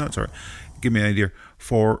thought, oh, that's all right. Give me an idea.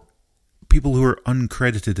 For people who are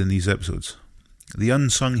uncredited in these episodes. The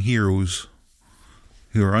unsung heroes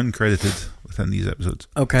who are uncredited within these episodes.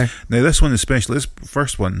 Okay. Now, this one especially, this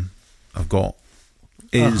first one I've got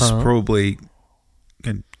is probably...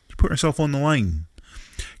 Can you put yourself on the line?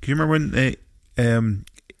 Can you remember when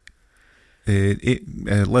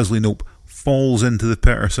Leslie Knope falls into the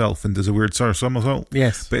pit herself and does a weird somersault?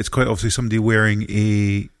 Yes. But it's quite obviously somebody wearing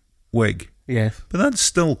a wig. Yes. But that's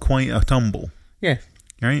still quite a tumble. Yes.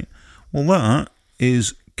 Right? Well, that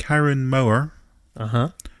is Karen Mauer,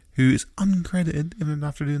 who is uncredited even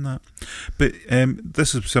after doing that. But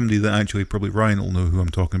this is somebody that actually probably Ryan will know who I'm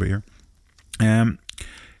talking about here.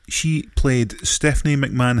 She played Stephanie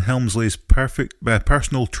McMahon Helmsley's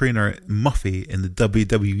personal trainer Muffy in the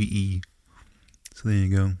WWE. So there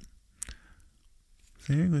you go.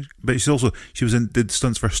 But did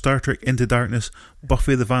stunts for Star Trek Into Darkness,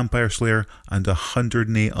 Buffy the Vampire Slayer, and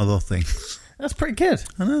 108 other things. That's pretty good.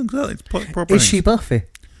 I know, exactly. It's proper Is she Buffy?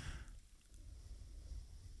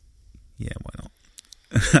 Yeah, why not?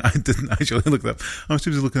 I didn't actually look that up. I was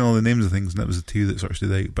just looking at all the names of things, and that was the two that sort of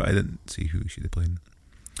stood out, but I didn't see who she had played.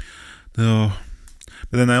 No.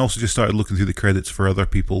 But then I also just started looking through the credits for other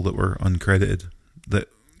people that were uncredited.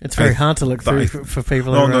 It's very hard to look through for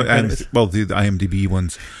people who are uncredited. Well, the IMDb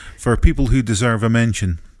ones. For people who deserve a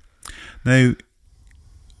mention. Now,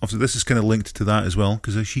 obviously this is kind of linked to that as well,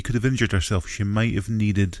 because she could have injured herself. She might have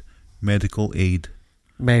needed medical aid.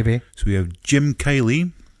 Maybe. So we have Jim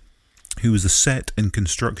Kiley, who was a set and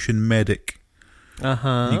construction medic.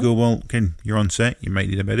 Uh-huh. You go, well, Ken, you're on set, you might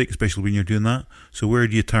need a medic, especially when you're doing that. So where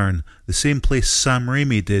do you turn? The same place Sam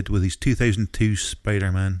Raimi did with his 2002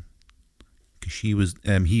 Spider-Man. Because he was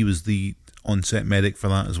the on-set medic for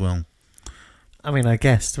that as well. I mean, I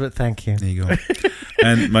guessed, but thank you. There you go.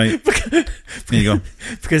 And there you go.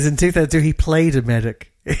 Because in 2002 he played a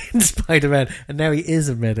medic in Spider-Man, and now he is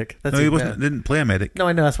a medic. That's no, he didn't play a medic. No,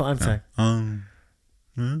 I know, that's what I'm saying.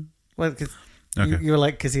 Well, because you were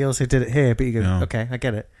like, because he also did it here, but you go, okay, I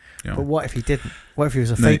get it. Yeah. But what if he didn't? What if he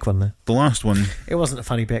was a fake one then? The last one... It wasn't a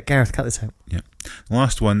funny bit. Gareth, cut this out. Yeah. The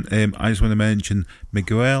last one, I just want to mention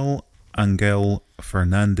Miguel Angel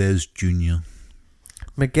Fernandez Jr.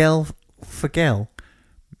 Miguel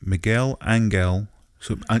Angel,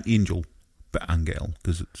 so an angel, but Angel,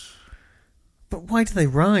 because it's... But why do they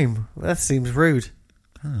rhyme? That seems rude.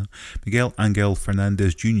 I don't know. Miguel Angel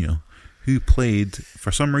Fernandez Jr., who played,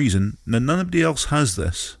 for some reason, now nobody else has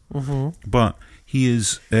this, but he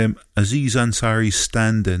is Aziz Ansari's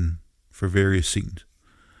stand-in for various scenes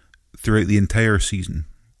throughout the entire seasons.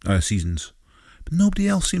 But nobody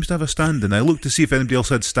else seems to have a stand-in. I looked to see if anybody else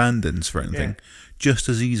had stand-ins for anything. Yeah. Just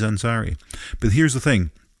Aziz Ansari. But here's the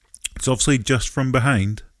thing. It's obviously just from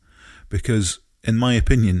behind, because, in my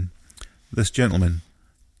opinion, this gentleman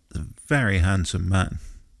is a very handsome man.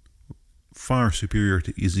 Far superior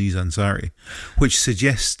to Aziz Ansari. Which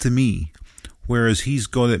suggests to me, whereas he's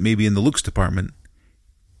got it maybe in the looks department,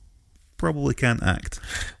 probably can't act.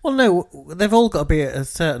 Well, no, they've all got to be at a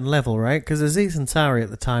certain level, right? Because Aziz Ansari at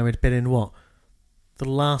the time had been in what? The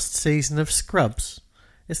last season of Scrubs.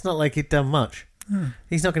 It's not like he'd done much.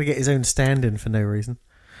 He's not going to get his own stand-in for no reason.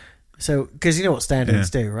 So, because you know what stand-ins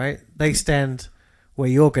do, right? They stand where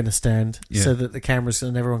you're going to stand so that the cameras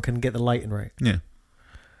and everyone can get the lighting right. Yeah.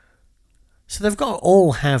 So they've got to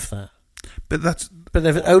all have that. But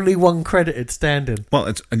they've only one credited stand-in.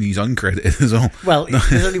 Well, and he's uncredited as well. Well,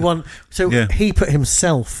 there's only one. So he put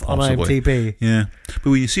himself on IMDb. Yeah. But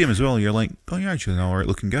when you see him as well, you're like, oh, you're actually an alright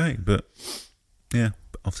looking guy. But yeah,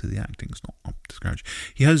 but obviously the acting's not up to scratch.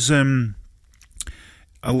 He has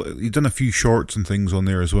he's done a few shorts and things on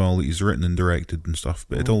there as well that he's written and directed and stuff.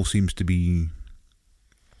 But it all seems to be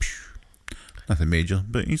nothing major.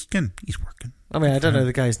 But he's working. I mean, I don't know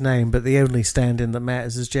the guy's name, but the only stand-in that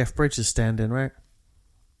matters is Jeff Bridges' stand-in, right?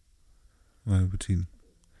 Why would he?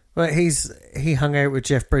 Well, he hung out with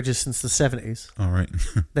Jeff Bridges since the 70s. All right.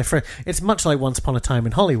 They're friends. It's much like Once Upon a Time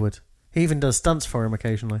in Hollywood. He even does stunts for him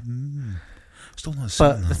occasionally. Still not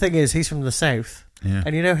but that. The thing is, he's from the South. Yeah.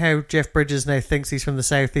 And you know how Jeff Bridges now thinks he's from the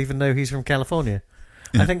South even though he's from California?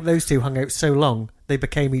 Yeah. I think those two hung out so long, they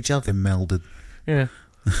became each other. They melded. Yeah.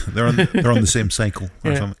 they're on the same cycle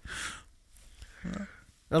or something.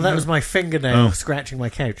 Well, that was my fingernail scratching my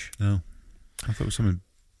couch. No. I thought somebody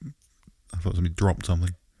dropped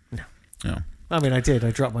something. No. I mean, I did. I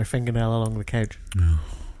dropped my fingernail along the couch. No.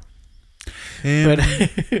 But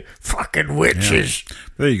fucking witches. Yeah.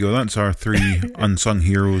 There you go. That's our 3 unsung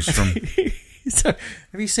heroes from... So,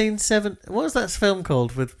 have you seen Seven... What was that film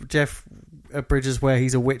called with Jeff Bridges where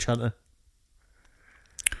he's a witch hunter?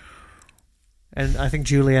 And I think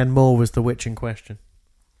Julianne Moore was the witch in question.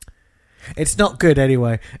 It's not good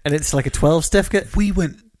anyway, and it's like a 12 certificate.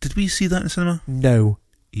 Did we see that in the cinema? No.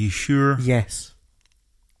 Are you sure? Yes.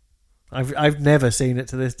 I've never seen it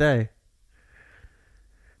to this day.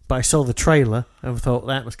 But I saw the trailer and thought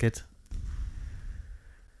that was good.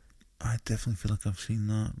 I definitely feel like I've seen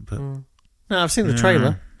that, but no, I've seen the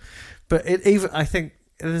trailer. But I think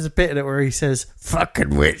there's a bit in it where he says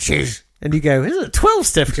 "fucking witches," and you go, "Is it a 12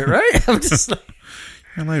 certificate, right?" I'm just like,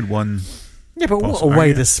 you're allowed one. Yeah, but what a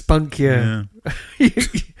way to spunk your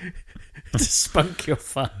to spunk your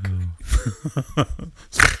fuck.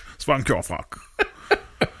 Spunk your fuck.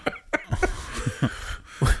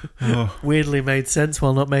 Weirdly made sense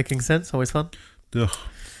while not making sense. Always fun. Ugh.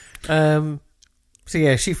 So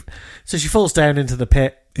yeah, she falls down into the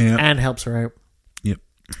pit. Yeah. And helps her out. Yep.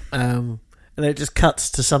 And it just cuts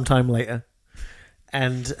to some time later.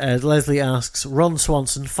 And Leslie asks Ron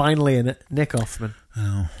Swanson, finally in it, Nick Offerman.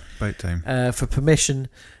 Oh, about time. For permission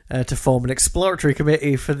to form an exploratory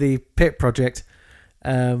committee for the pit project.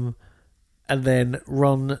 And then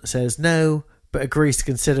Ron says no, but agrees to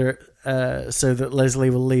consider it so that Leslie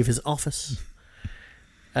will leave his office.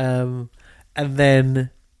 And then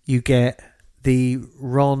you get the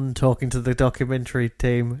Ron talking to the documentary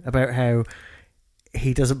team about how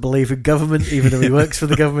he doesn't believe in government, even though he works for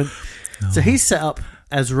the government. So he's set up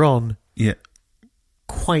as Ron,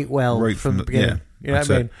 quite well right from the beginning. You know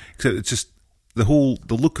what I mean? Except it's just the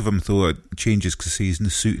look of him, though, it changes because he's in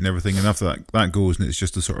the suit and everything, and after that goes, and it's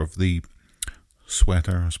just the sort of the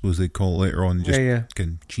sweater, I suppose they call it later on, just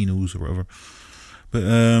kind of chinos or whatever. But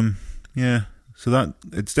so that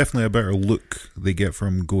it's definitely a better look they get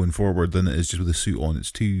from going forward than it is just with the suit on.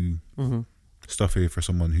 It's too stuffy for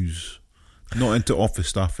someone who's not into office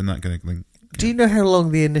stuff and that kind of thing. Do you know how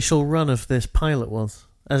long the initial run of this pilot was?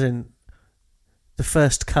 As in, the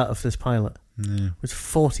first cut of this pilot was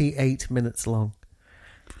 48 minutes long.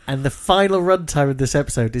 And the final runtime of this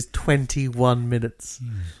episode is 21 minutes.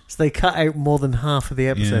 So they cut out more than half of the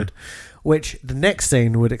episode, which the next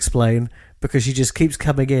scene would explain, because she just keeps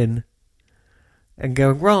coming in and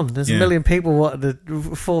going, Ron, there's a million people wanting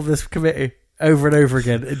to form this committee over and over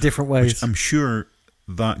again in different ways. Which I'm sure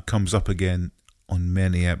that comes up again on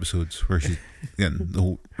many episodes where she's getting the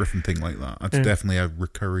whole riffing thing like that. That's definitely a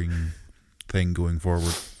recurring thing going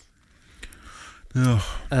forward.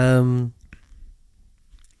 Then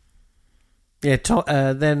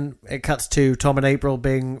it cuts to Tom and April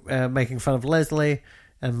being making fun of Leslie,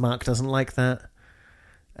 and Mark doesn't like that.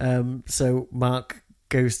 So Mark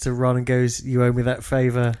goes to Ron and goes, "You owe me that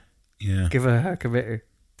favour. Yeah, give her committee."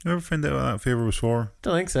 You ever find out what that favour was for?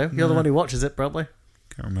 Don't think so. You're the one who watches it, probably.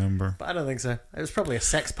 Can't remember. But I don't think so. It was probably a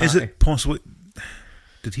sex party. Is it possible?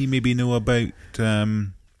 Did he maybe know about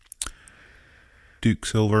Duke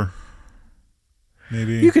Silver?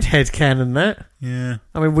 Maybe you could headcanon that. Yeah.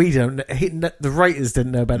 I mean, we don't. The writers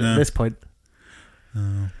didn't know about it at this point.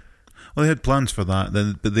 Well, they had plans for that.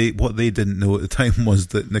 But what they didn't know at the time was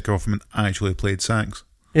that Nick Offerman actually played sax.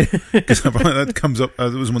 Because that comes up.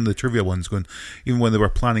 It was one of the trivia ones. Going, even when they were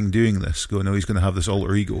planning doing this, going, "Oh, he's going to have this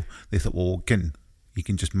alter ego." They thought, "Well, you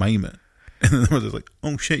can just mime it." And then they were like,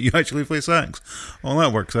 "Oh shit, you actually play sax? Oh,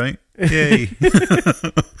 that works out. Yay!"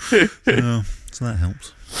 So that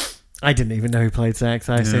helps. I didn't even know he played sax.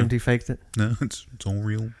 I assumed he faked it. No, it's all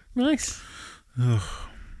real. Nice.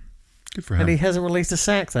 Good for him. And he hasn't released a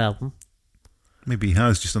sax album. Maybe he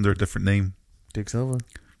has, just under a different name. Duke Silver.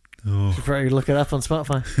 Oh. Should probably look it up on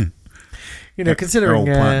Spotify. Considering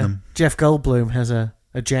Jeff Goldblum has a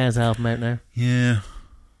jazz album out now. Yeah.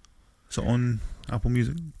 Is it on Apple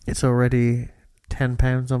Music? It's already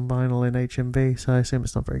 £10 on vinyl in HMV, so I assume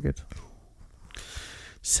it's not very good.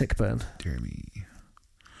 Sick burn. Dear me.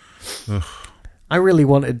 Ugh. I really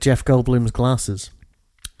wanted Jeff Goldblum's glasses,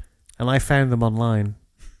 and I found them online.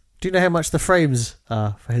 Do you know how much the frames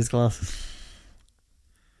are for his glasses?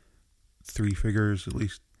 3 figures at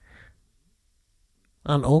least.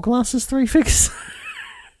 Aren't all glasses 3 figures?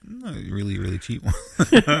 No, really, really cheap one.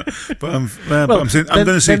 but I'm going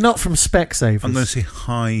to say they're not from Specsavers. I'm going to say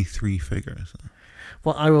high 3 figures.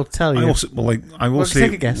 Well, I will tell you. I will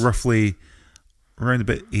say roughly around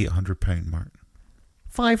about £800 mark.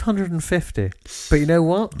 550. But you know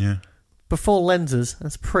what? Yeah. Before lenses,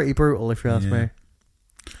 that's pretty brutal if you ask me.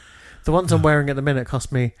 The ones I'm wearing at the minute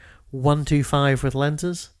cost me $125 with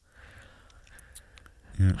lenses.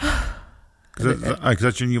 Yeah. Because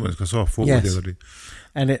that's your new ones. Because I saw a photo the other day.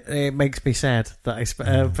 And it makes me sad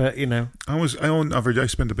that but you know, on average I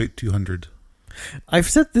spend about 200. I've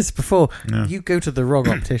said this before. Yeah. You go to the wrong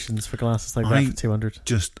opticians for glasses like that for 200.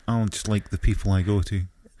 I'll just like the people I go to.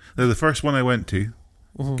 They're the first one I went to,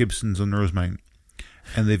 Gibson's on Rosemount,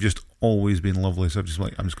 and they've just always been lovely. So I'm just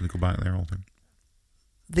going to go back there all the time.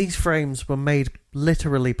 These frames were made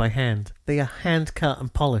literally by hand. They are hand cut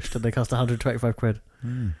and polished, and they cost £125.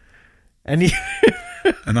 And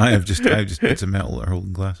and I have just bits of metal that are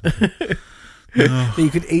holding glass. You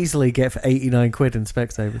could easily get for £89 in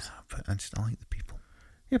Specsavers. But I like the people.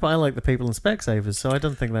 Yeah, but I like the people in Specsavers, so I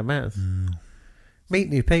don't think that matters. Meet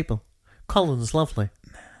new people. Colin's lovely.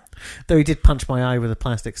 Though he did punch my eye with a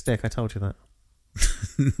plastic stick. I told you that.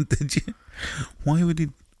 Did you? Why would he?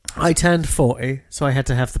 I turned 40, so I had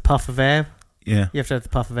to have the puff of air. Yeah. You have to have the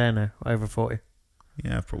puff of air now, over 40.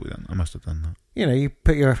 Yeah, I've probably done. I must have done that. You know, you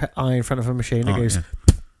put your eye in front of a machine, it goes,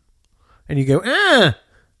 and you go, ah!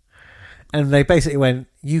 And they basically went,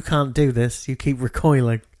 "You can't do this. You keep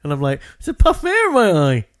recoiling." And I'm like, "There's a puff of air in my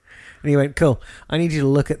eye." And he went, "Cool. I need you to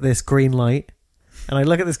look at this green light." And I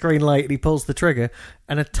look at this green light, and he pulls the trigger,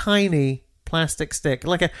 and a tiny plastic stick,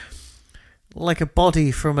 like a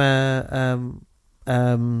body from a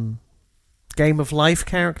Game of Life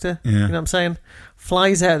character. Yeah. You know what I'm saying?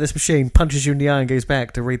 Flies out of this machine, punches you in the eye, and goes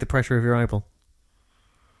back to read the pressure of your eyeball.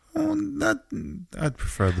 Oh, I'd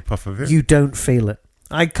prefer the puff of air. You don't feel it.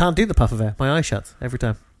 I can't do the puff of air. My eye shuts every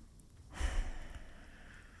time.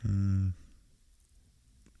 No.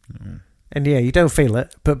 And yeah, you don't feel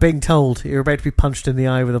it, but being told you're about to be punched in the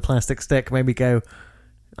eye with a plastic stick made me go,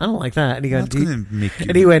 "I don't like that." And he goes,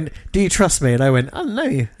 and he went, "Do you trust me?" And I went, "I don't know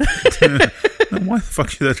you." No, why the fuck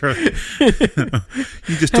should I trust you?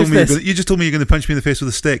 Just told me you're going to punch me in the face with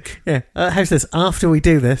a stick. Yeah. How's this? After we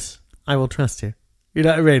do this, I will trust you. You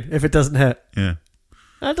know what I mean? If it doesn't hurt. Yeah.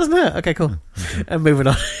 It doesn't hurt. Okay, cool. And moving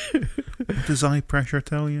on. What does eye pressure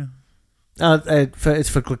tell you? It's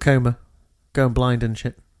for glaucoma, going blind and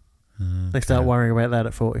shit. They start worrying about that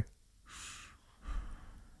at 40.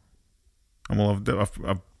 Well, I've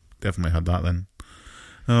definitely had that then.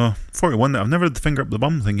 41. I've never had the finger up the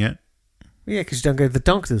bum thing yet. Yeah, because you don't go to the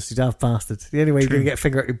doctors, you daft bastard. The only way you're going to get a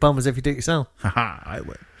finger up your bum is if you do it yourself. Haha, I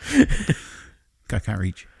would. I can't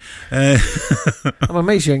reach. I'm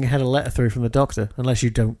amazed you ain't had a letter through from the doctor, unless you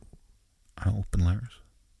don't. I don't open letters.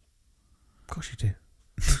 Of course you do.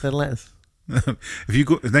 They're letters. If you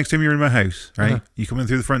go next time you're in my house, right? You come in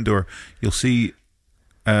through the front door, you'll see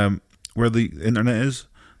where the internet is.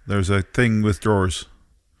 There's a thing with drawers,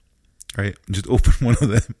 right? Just open one of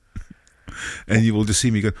them, and you will just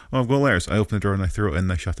see me go, "Oh, I've got letters." I open the door and I throw it in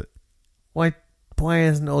and I shut it. Why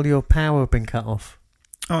hasn't all your power been cut off?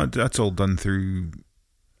 Oh, that's all done through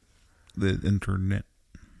the internet.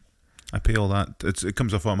 I pay all that. It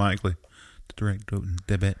comes off automatically. The direct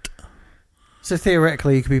debit. So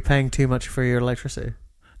theoretically, you could be paying too much for your electricity.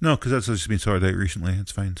 No, because that's just been sorted out recently.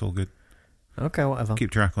 It's fine. It's all good. Okay, whatever.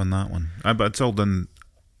 Keep track on that one. But it's all done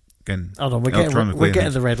again. Hold on, we're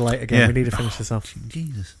getting the red light again. Yeah. We need to finish this off.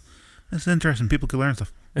 Jesus, that's interesting. People can learn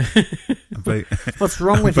stuff. About, what's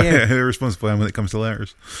wrong with you? How irresponsible I am when it comes to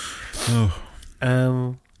letters. Oh.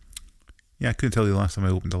 Yeah, I couldn't tell you the last time I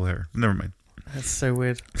opened a letter. Never mind. That's so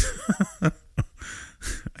weird. I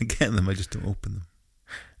get them. I just don't open them.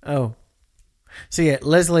 Oh. So yeah,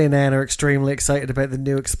 Leslie and Anne are extremely excited about the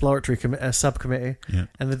new exploratory subcommittee,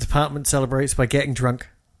 and the department celebrates by getting drunk.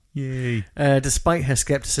 Yay. Despite her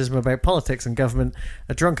scepticism about politics and government,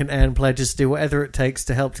 a drunken Anne pledges to do whatever it takes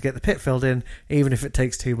to help to get the pit filled in, even if it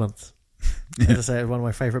takes 2 months. As I say, it's one of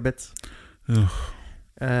my favourite bits.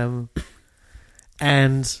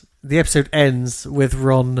 And the episode ends with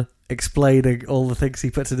Ron explaining all the things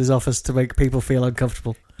he puts in his office to make people feel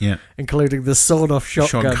uncomfortable. Yeah. Including the sawn-off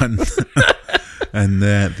shotgun. And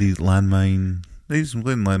the landmine. These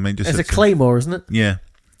landmine just. It's a claymore, isn't it? Yeah.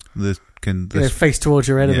 Face towards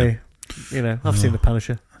your enemy. Yeah. I've seen The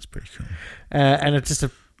Punisher. That's pretty cool. And it's just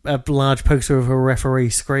a large poster of a referee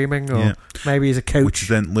screaming, or maybe he's a coach. Which is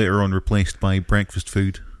then later on replaced by breakfast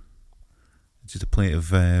food. It's just a plate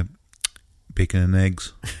of bacon and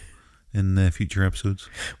eggs in future episodes.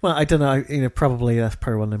 Well, I don't know. Probably that's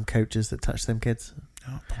probably one of them coaches that touch them kids.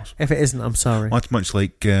 Oh, possible. If it isn't, I'm sorry. Well, that's much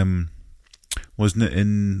like, wasn't it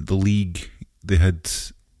in the league? They had.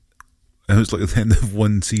 It was like at the end of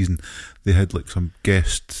one season, they had like some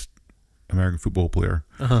guest American football player,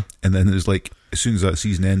 and then it was like as soon as that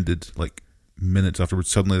season ended, like minutes afterwards,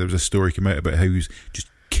 suddenly there was a story came out about how he was just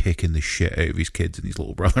kicking the shit out of his kids and his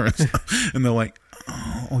little brother and stuff. And they're like,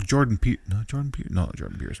 "Oh, Jordan Peterson, not Jordan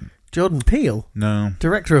Peterson, Jordan Peele, no,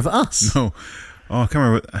 director of Us, no." Oh, I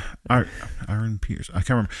can't remember. Aaron Peters. I can't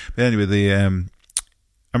remember. But anyway, I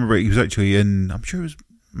remember he was actually in. I'm sure it was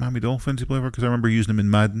Miami Dolphins. Because I remember using him in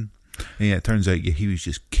Madden. And yeah, it turns out he was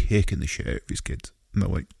just kicking the shit out of his kids. And they're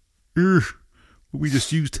like, "Ugh, we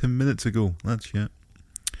just used him minutes ago. That's shit."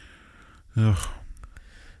 Ugh.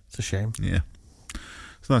 It's a shame. Yeah.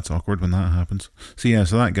 So that's awkward when that happens. So yeah,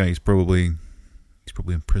 so that guy's probably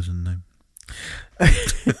in prison now.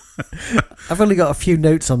 I've only got a few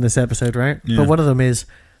notes on this episode, right? Yeah. But one of them is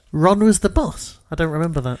Ron was the boss. I don't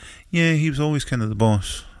remember that. Yeah, he was always kind of the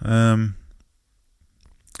boss. But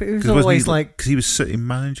he was always because he was city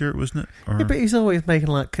manager, wasn't it? Or, yeah, but he's always making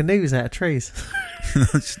like canoes out of trees.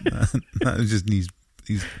 that was just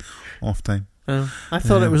his off time. I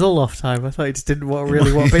thought it was all off time. I thought he just didn't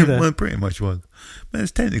really want to be there. Well, it pretty much was. But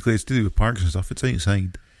it's to do with parks and stuff. It's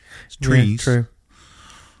outside. It's trees. Yeah, true.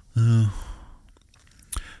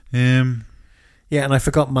 Yeah, and I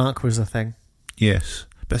forgot Mark was a thing. Yes.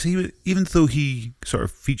 But see, even though he sort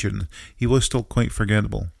of featured, he was still quite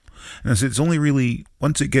forgettable. And it's only really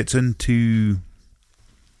once it gets into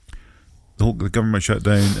the government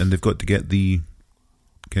shutdown, and they've got to get the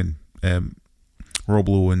Rob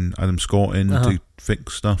Lowe and Adam Scott in to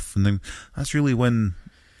fix stuff, and then that's really when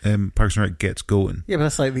Parks and Rec gets going. Yeah, but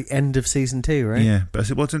that's like the end of season 2, right? Yeah, but I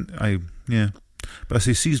say but I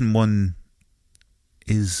say season 1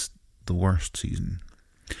 is the worst season,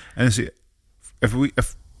 and I say if we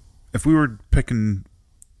were picking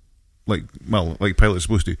like pilot's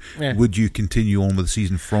supposed to, would you continue on with the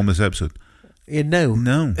season from this episode? Yeah,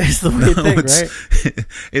 no. It's the weird thing, right?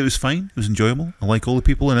 It was fine. It was enjoyable. I like all the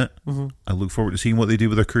people in it. Mm-hmm. I look forward to seeing what they do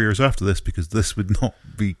with their careers after this, because this would not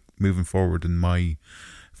be moving forward in my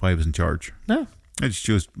if I was in charge. No. It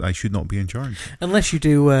shows I should not be in charge. Unless you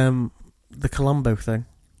do the Columbo thing.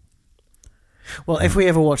 Well, if we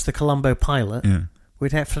ever watch the Columbo pilot,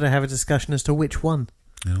 we'd have to have a discussion as to which one.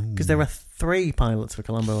 Because there are 3 pilots for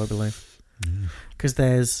Columbo, I believe. Because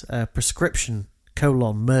there's Prescription,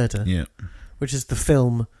 Murder. Yeah. Which is the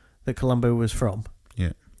film that Columbo was from.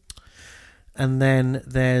 Yeah. And then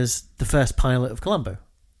there's the first pilot of Columbo.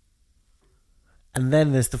 And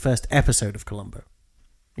then there's the first episode of Columbo.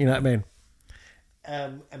 You know what I mean?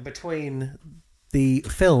 And between the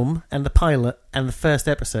film and the pilot and the first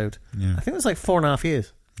episode, I think it was like 4.5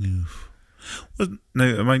 years. Yeah.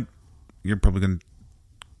 Now, you're probably going to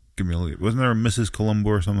give me a look. Wasn't there a Mrs.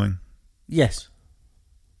 Columbo or something? Yes.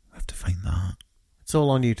 I have to find that. It's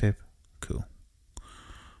all on YouTube. Cool.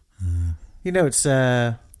 You know it's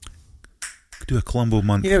could do a Columbo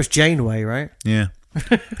month. You know it's Janeway, right? Yeah.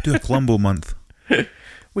 Could do a Columbo month.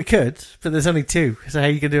 We could, but there's only 2. So how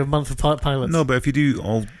are you going to do a month of pilots? No, but if you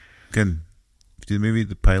do maybe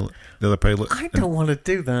the other pilot. I don't want to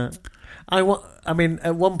do that.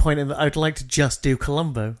 at one point I'd like to just do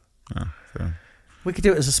Columbo. Oh, fair. We could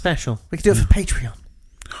do it as a special. We could do it for Patreon.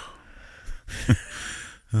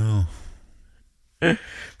 Oh.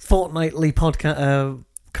 Fortnightly podcast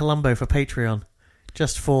Columbo for Patreon,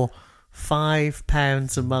 just for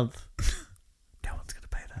 £5 a month. No one's going to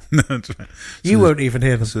pay that. No, that's right. You won't even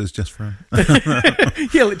hear them. So it's just for him.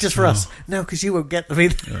 Yeah, just for us. No, because you won't get them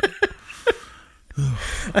either.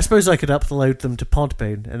 I suppose I could upload them to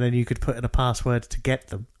Podbean, and then you could put in a password to get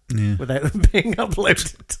them without them being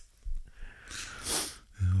uploaded.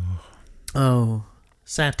 Oh,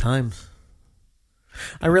 sad times.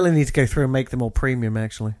 I really need to go through and make them all premium,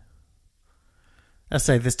 actually. I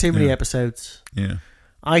say there's too many episodes. Yeah.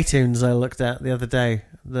 iTunes I looked at the other day,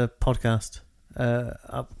 the podcast,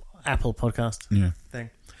 Apple podcast thing,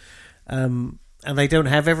 and they don't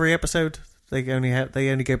have every episode. They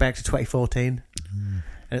only go back to 2014, and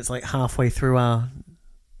it's like halfway through our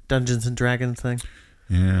Dungeons and Dragons thing.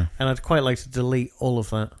 Yeah. And I'd quite like to delete all of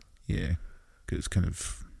that. Yeah, because it's kind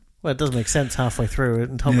of. Well, it doesn't make sense halfway through it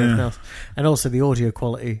and top of everything else, and also the audio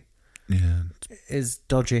quality. Yeah, is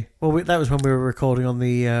dodgy. Well, that was when we were recording on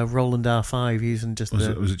the Roland R5 using just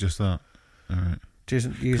was it just that? All right.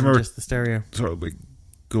 Using just the stereo. Sort of like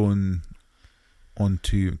going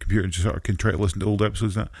onto a computer and just sort of can try to listen to old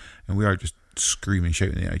episodes and we are just screaming,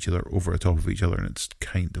 shouting at each other over the top of each other, and it's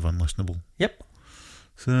kind of unlistenable. Yep.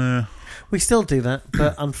 So we still do that,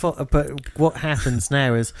 but but what happens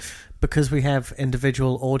now is because we have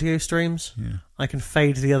individual audio streams, I can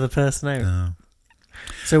fade the other person out.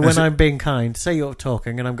 So when I'm being kind, say you're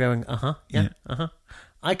talking and I'm going,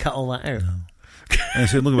 I cut all that out. No. And I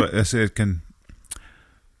said, look at it. I said,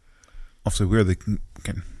 obviously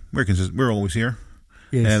we're always here,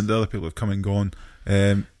 and the other people have come and gone.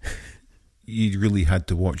 You really had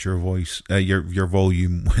to watch your voice, your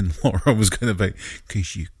volume when Laura was going to be,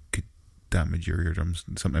 because you could damage your eardrums.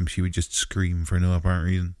 And sometimes she would just scream for no apparent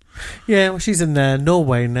reason. Yeah, well, she's in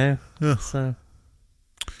Norway now. Ugh. So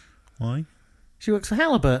why? She works for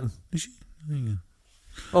Halliburton. Is she? Yeah.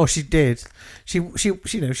 Oh, she did.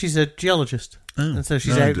 She's a geologist, and so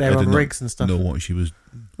she's out there on rigs and stuff. Know what she was?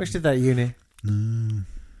 Well, she did that at uni. No.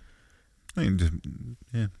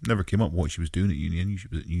 Never came up what she was doing at uni. I knew she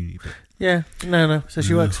was at uni. But. Yeah, no. So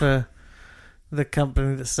she works for the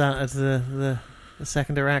company that started the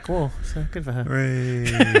Second Iraq War. So good for her. Hooray.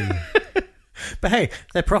 But hey,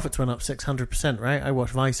 their profits went up 600%, right? I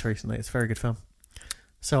watched Vice recently. It's a very good film.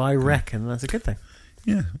 So I reckon that's a good thing.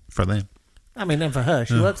 Yeah, for them. I mean, and for her,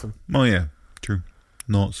 she works them. Oh, yeah, true.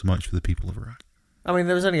 Not so much for the people of Iraq. I mean,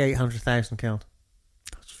 there was only 800,000 killed.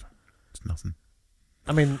 It's nothing.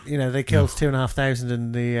 I mean, they killed 2,500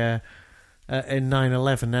 in the in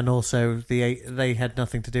 9/11, and also they had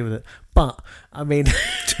nothing to do with it. But I mean,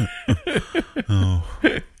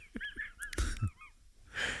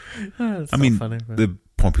 I mean, funny, the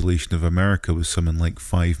population of America was something like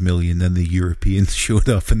 5 million. Then the Europeans showed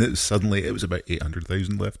up, and it was about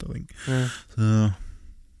 800,000 left, I think. Yeah. So,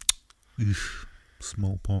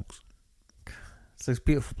 smallpox. It's those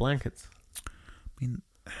beautiful blankets. I mean,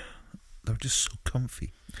 they're just so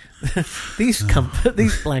comfy. These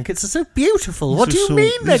blankets are so beautiful. What do you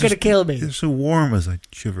mean they're going to kill me? They're so warm as I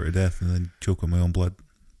shiver to death and then choke on my own blood.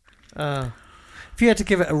 If you had to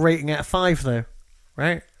give it a rating out of 5, though,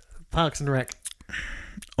 right? Parks and Rec.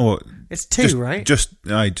 Oh, it's 2, right? Just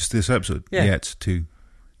this episode. Yeah, it's 2.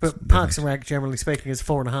 But Parks and Rec, generally speaking, is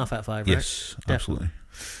 4.5 out of 5, right? Yes, absolutely.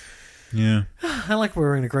 Yeah. I like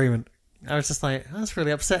we're in agreement. I was just like, that's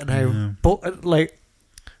really upsetting how,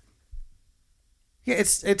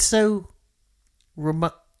 it's so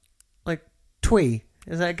remote, like twee.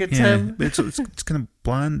 Is that a good term? It's kind of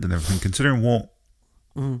bland and everything. Considering what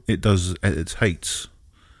it does at its heights.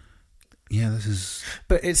 Yeah, this is.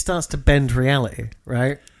 But it starts to bend reality,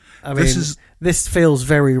 right? I mean, this feels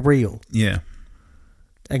very real. Yeah,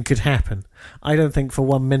 and could happen. I don't think for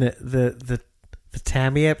 1 minute the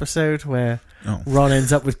Tammy episode where Ron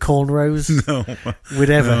ends up with cornrows would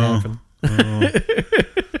ever happen.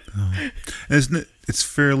 Isn't it? It's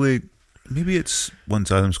fairly. Maybe it's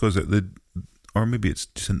once Adams goes out or maybe it's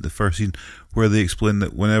just in the first scene where they explain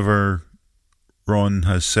that whenever Ron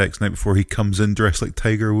has sex night before, he comes in dressed like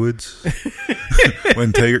Tiger Woods.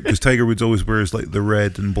 Because Tiger Woods always wears like the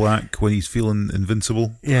red and black when he's feeling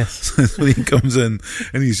invincible. Yes. So when he comes in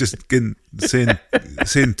and he's just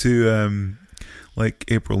saying to like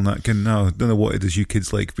April and that no, I don't know what it is you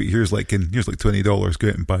kids like, but here's like $20, go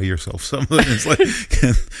out and buy yourself something. It's like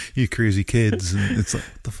you crazy kids, and it's like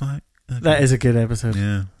what the fuck. Okay. That is a good episode.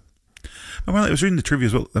 Yeah. Well, I was reading the trivia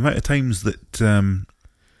as well. The amount of times that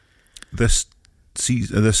this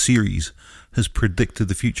series has predicted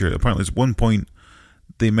the future. Apparently, at one point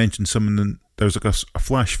they mentioned something. There's like a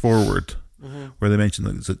flash forward where they mentioned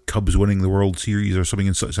that it's like Cubs winning the World Series or something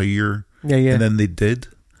in such a year. Yeah. And then they did.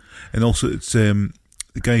 And also, it's the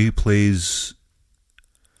guy who plays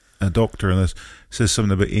a doctor in this says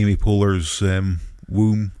something about Amy Poehler's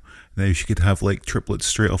womb. Now she could have like triplets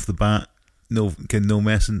straight off the bat. No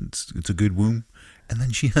messing. It's a good womb. And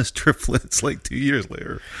then she has triplets like 2 years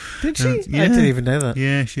later. Did she? I didn't even know that.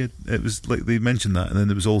 Yeah, she had. It was like they mentioned that, and then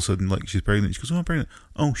it was all of a sudden like she's pregnant. She goes, "Oh, I'm pregnant.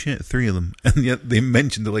 Oh shit, 3 of them." And yet they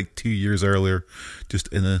mentioned it like 2 years earlier, just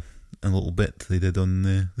in a little bit they did on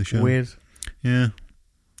the show. Weird. Yeah.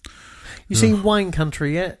 You seen Wine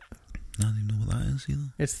Country yet? I don't even know what that is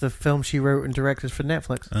either. It's the film she wrote and directed for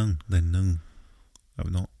Netflix. Oh, then no, I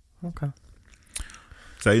would not. Okay.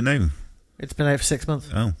 Is that you now? It's been out for 6 months.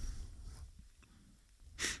 Oh.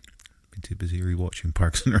 Been too busy rewatching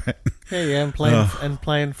Parks and Rec. Yeah, and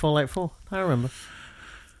playing Fallout 4. I remember.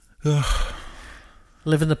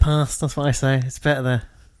 Live in the past, that's what I say. It's better there.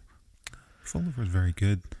 Fallout was very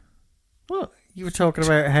good. What? You were talking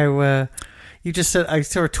about how you just said, I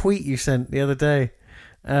saw a tweet you sent the other day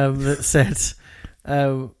that said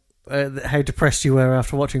how depressed you were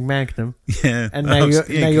after watching Magnum. Yeah. And now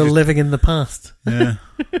you're living in the past. Yeah.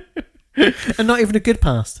 And not even a good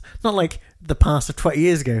past. Not like the past of 20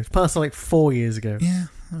 years ago. It's past of like 4 years ago. Yeah,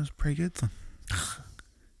 that was pretty good though.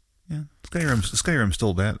 Yeah. Skyrim's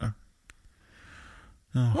still better.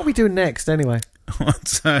 Oh. What are we doing next anyway?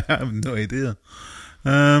 I have no idea.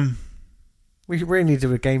 We really need to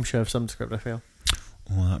do a game show of some script, I feel.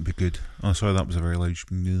 Oh, that'd be good. Oh, sorry, that was a very loud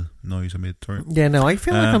noise I made. Sorry. Yeah, no, I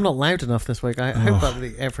feel like I'm not loud enough this week. I hope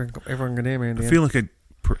that everyone can hear me. I feel like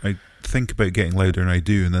I think about getting louder and I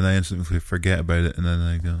do, and then I instantly forget about it, and then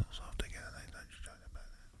I go,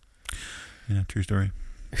 yeah, true story.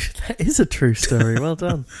 That is a true story. Well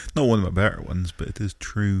done. Not one of my better ones, but it is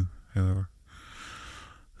true, however.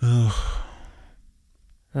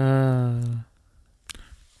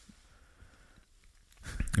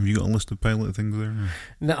 Have you got a list of pilot things there? Or?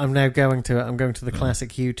 No, I'm now going to it. I'm going to the classic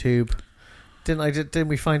YouTube. Didn't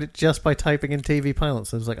we find it just by typing in TV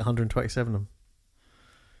pilots? There's like 127 of them.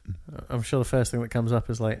 I'm sure the first thing that comes up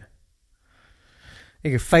is like,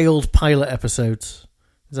 failed pilot episodes.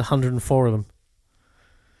 There's 104 of them.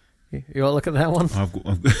 You want to look at that one?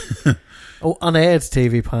 Oh, unaired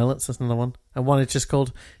TV pilots. That's another one. And one is just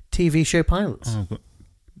called TV show pilots. Oh, I've got...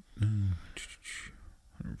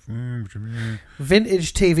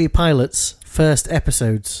 Vintage TV pilots, first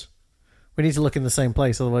episodes. We need to look in the same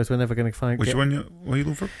place, otherwise we're never going to find... Which one are you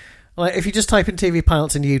looking for? Like, if you just type in TV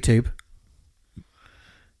pilots in YouTube,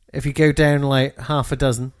 if you go down like half a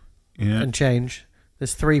dozen and change,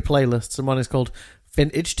 there's 3 playlists, and one is called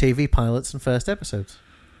Vintage TV Pilots and First Episodes.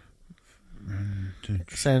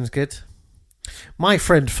 Sounds good. My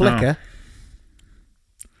friend Flickr.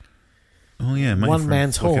 Oh yeah, One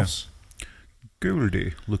Man's Horse.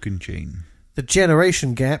 Gourdy looking chain. The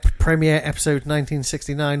Generation Gap premiere episode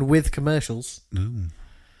 1969 with commercials. Ooh.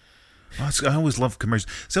 I always love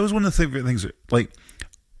commercials. So that was one of the favourite things. Like,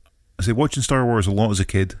 I say, watching Star Wars a lot as a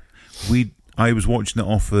kid. I was watching it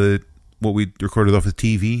off what we recorded off the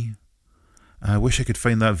TV. I wish I could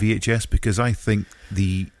find that VHS because I think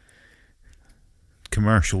the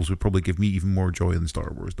commercials would probably give me even more joy than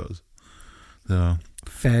Star Wars does. So,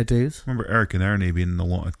 fair dues. Remember Eric and Ernie being in a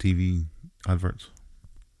lot of TV adverts.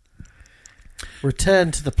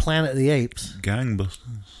 Return to the Planet of the Apes.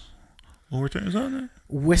 Gangbusters. Oh, Return is that there?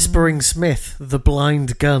 Whispering Smith, the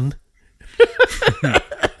Blind Gun.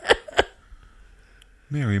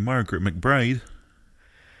 Mary Margaret McBride.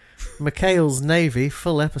 McHale's Navy,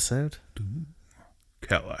 full episode.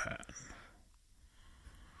 Callahan.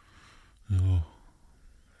 Oh.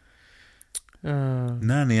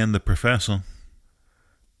 Nanny and the Professor.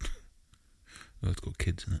 Oh, it's got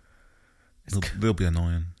kids in it. They'll be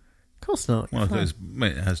annoying. Of course not. Well,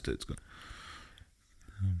 it has to. It's got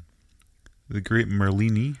The Great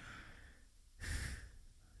Merlini.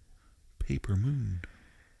 Paper Moon.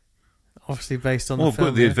 Obviously based on Well, the I've film.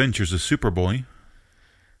 got The Adventures of Superboy.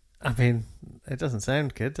 I mean, it doesn't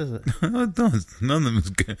sound good, does it? It does. None of them is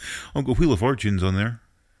good. I've got Wheel of Fortunes on there.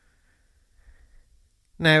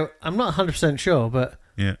 Now, I'm not 100% sure, but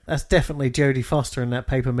Yeah. that's definitely Jodie Foster in that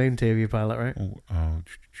Paper Moon TV pilot, right?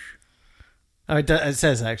 Oh, it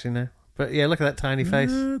says actually, no. But yeah, look at that tiny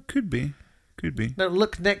face. Could be. Could be. No,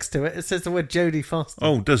 look next to it. It says the word Jodie Foster.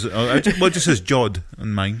 Oh, does it? Oh, well, it just says Jod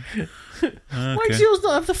on mine. Why does yours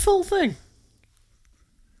not have the full thing?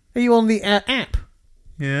 Are you on the app?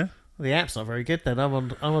 Yeah. Well, the app's not very good then.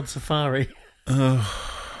 I'm on Safari. Oh,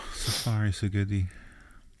 Safari's a goodie.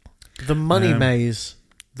 The Money Maze,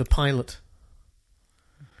 the pilot.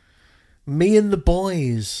 Me and the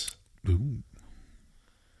Boys. Ooh.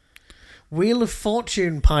 Wheel of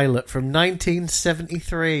Fortune pilot from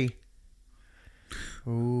 1973.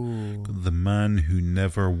 Ooh. The Man Who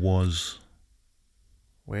Never Was.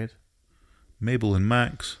 Weird. Mabel and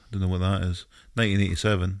Max. Don't know what that is.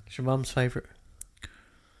 1987. It's your mum's favourite.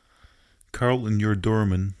 Carlton Your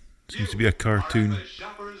Doorman. Seems to be a cartoon.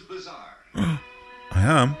 I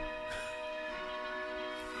am.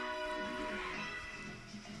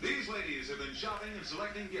 These ladies have been shopping and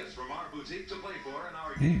selecting gifts from our boutique to play for in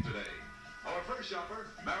our game today. Our first shopper,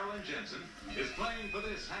 Marilyn Jensen, is playing for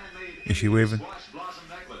this handmade Is she waving? squash blossom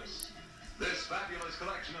necklace. This fabulous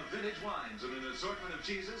collection of vintage wines and an assortment of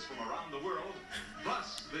cheeses from around the world,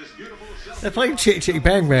 plus this beautiful They're playing Chick Chick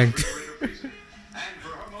Bang Bang. And for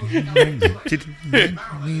her most elegant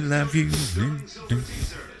We love you. silver tea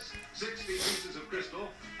service, 60 pieces of crystal,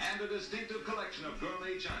 and a distinctive collection of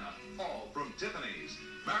gourmet china, all from Tiffany's.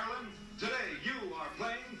 Marilyn, today you are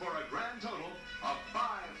playing for a grand total of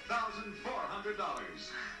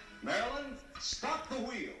 $5,400. Marilyn, stop the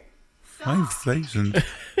wheel. 5,000.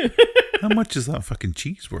 How much is that fucking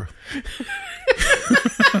cheese worth?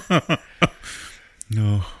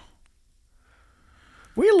 No.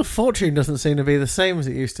 Wheel of Fortune doesn't seem to be the same as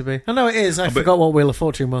it used to be. I know it is. I forgot what Wheel of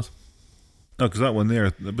Fortune was. No, because that one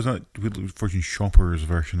there, that was not Wheel of Fortune Shopper's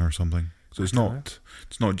version or something. So it's not.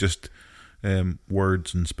 It's not just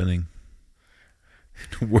words and spinning.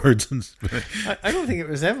 Words and spinning. I don't think it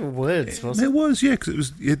was ever words, was it? It was, yeah, because it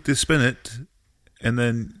was, you had to spin it and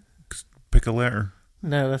then pick a letter.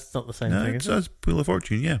 No, that's not the same No, thing, it's is it? that's Wheel of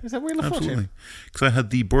Fortune, yeah. Is that Wheel of Absolutely. Fortune? Because I had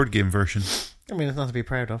the board game version. I mean, it's not to be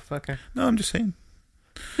proud of. Okay. No, I'm just saying.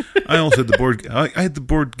 I also had the board. I had the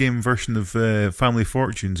board game version of Family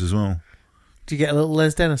Fortunes as well. Did you get a little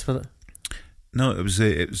Les Dennis with it? No, it was.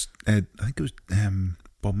 I think it was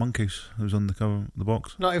Bob Monkhouse. Who was on the cover of the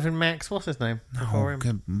box. Not even Max. What's his name? No, Before him.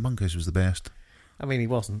 okay, Monkhouse was the best. I mean, he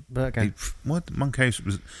wasn't. But okay. Monkhouse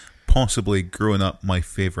was possibly growing up my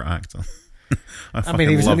favourite actor. I fucking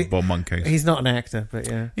he was love only- Bob Monkhouse. He's not an actor, but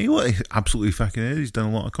yeah. He absolutely fucking is. He's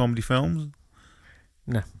done a lot of comedy films.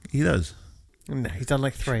 No. He does, No, he's done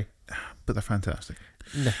like 3. but they're fantastic.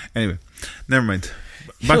 No. Anyway, never mind.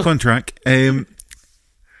 Back on track.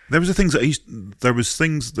 There was the things that there was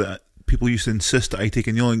things that people used to insist that I take,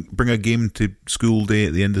 and you only bring a game to school day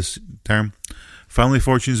at the end of term. Family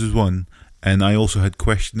Fortunes was one, and I also had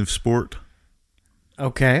Question of Sport.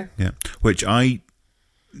 Okay. Yeah, which I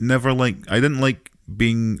never liked. I didn't like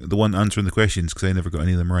being the one answering the questions because I never got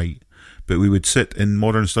any of them right. But we would sit in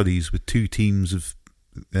modern studies with 2 teams of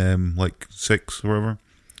like 6 or whatever,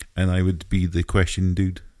 and I would be the question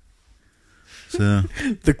dude. So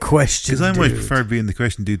The question. because I much dude. prefer being the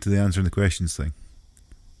question dude to the answering the questions thing.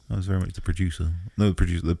 I was very much the producer. No,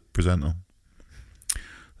 the presenter.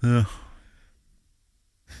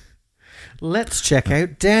 Let's check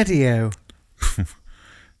out Daddy-O.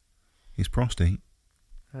 His prostate.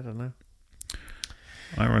 I don't know.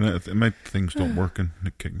 I ran out. My thing stopped working.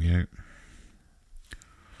 It kicked me out.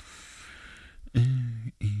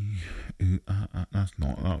 That's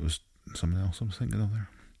not. That was something else I was thinking of there.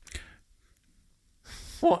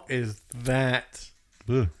 What is that?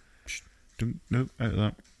 Ugh. Nope, out of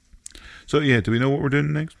that. So yeah, do we know what we're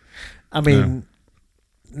doing next? I mean,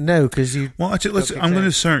 no, because you... Well, actually, Got kicked I'm going to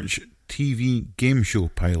out. search TV game show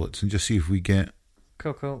pilots and just see if we get...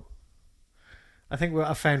 Cool. I think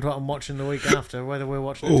I found what I'm watching the week after, whether we're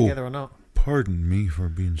watching it Oh. together or not. Pardon me for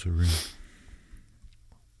being so rude.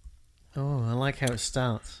 Oh, I like how it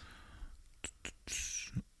starts.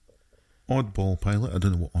 Oddball pilot. I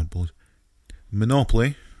don't know what Oddball is.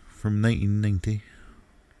 Monopoly from 1990.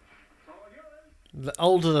 The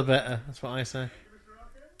older the better, that's what I say.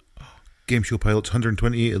 Game show pilots,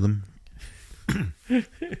 128 of them.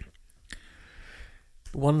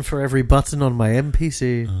 One for every button on my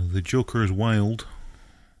MPC. The Joker is Wild.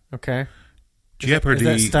 Okay. Jeopardy.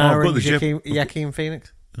 Is that starring I've got the Joaquin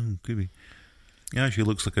Phoenix? Oh, could be. He actually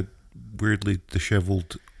looks like a weirdly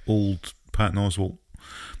dishevelled old Patton Oswalt.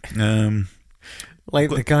 Like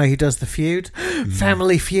the guy who does the Feud?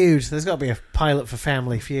 Family Feud. There's got to be a pilot for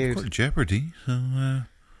Family Feud. Got Jeopardy. So,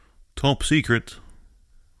 Top Secret.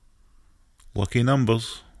 Lucky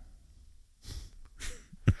Numbers.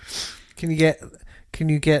 Can you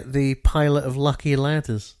get the pilot of Lucky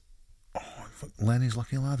Ladders? Oh, fuck, Lenny's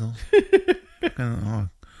Lucky Ladders. I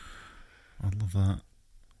love that.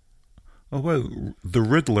 Oh, wow. The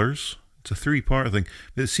Riddlers. It's a 3-part thing.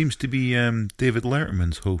 It seems to be David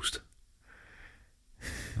Letterman's host.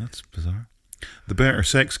 That's bizarre. The Better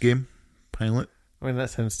Sex Game pilot. I mean, that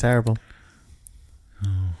sounds terrible.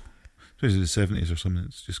 Oh. Especially the 70s or something.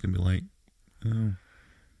 It's just going to be like, oh,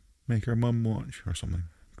 make our mum watch or something.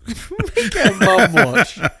 Make a mum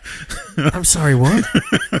watch. I'm sorry, what?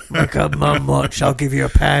 Make a mum watch. I'll give you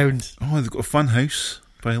 £1. Oh, they've got a Funhouse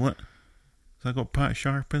pilot. Has that got Pat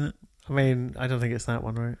Sharp in it? I mean, I don't think it's that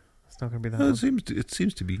one, right? It's not going to be that Well, one. it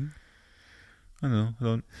seems to be. I don't know. I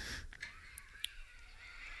don't.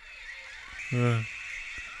 Weird.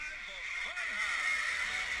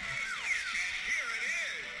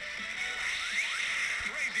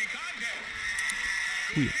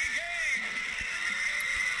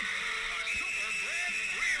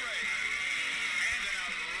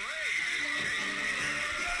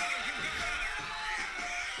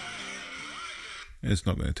 It's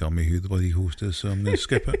not going to tell me who the bloody host is, so I'm going to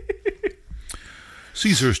skip it.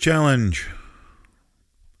 Caesar's Challenge.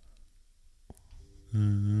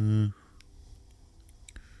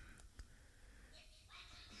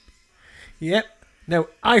 Yep. No,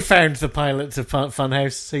 I found the pilot to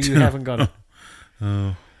Funhouse, so you haven't got it.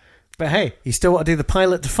 Oh. But hey, you still want to do the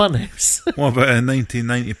pilot to Funhouse. What about a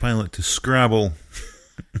 1990 pilot to Scrabble?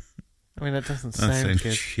 I mean, that doesn't That sound sounds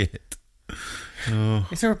good. shit. Oh.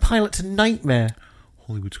 Is there a pilot to Nightmare?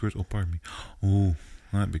 Hollywood Squares. Oh, pardon me. Oh,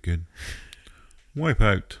 that'd be good.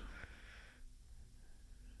 Wipeout.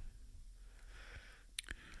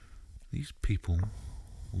 These people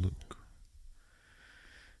look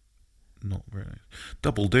not very nice.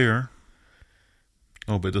 Double Dare.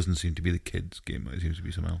 Oh, but it doesn't seem to be the kids' game. It seems to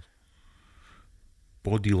be something else.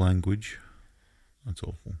 Body Language. That's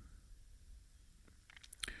awful.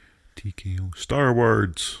 TKO. Star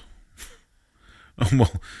Wars. Oh,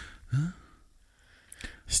 well.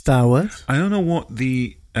 Star Wars? I don't know what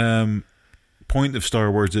the point of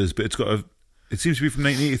Star Wars is, but it seems to be from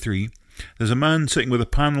 1983. There's a man sitting with a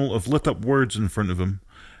panel of lit up words in front of him,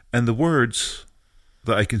 and the words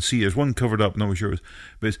that I can see, there's one covered up, not sure it is,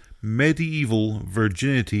 but it's medieval,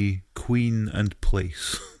 virginity, queen, and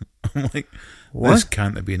place. I'm like, What? this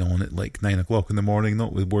can't have been on at like 9 o'clock in the morning,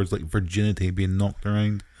 not with words like virginity being knocked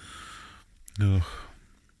around. Ugh.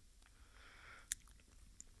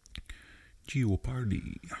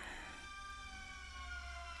 Jeopardy.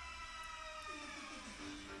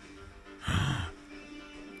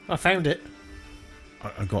 I found it.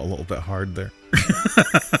 I got a little bit hard there.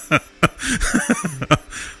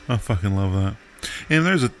 I fucking love that. And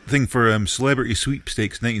there's a thing for Celebrity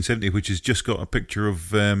Sweepstakes 1970, which has just got a picture of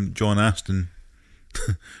John Aston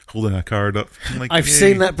holding a card up. I'm like, I've yay.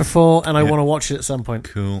 seen that before, and I Yeah. want to watch it at some point.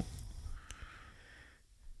 Cool.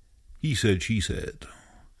 He said, she said.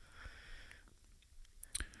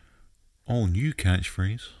 All new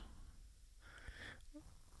catchphrase.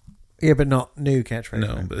 Yeah, but not new catchphrase.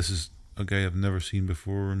 No, right? but this is a guy I've never seen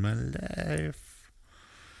before in my life.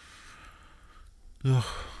 Ugh.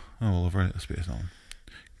 Oh, well, I've read it. Let's be on.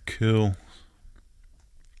 Cool.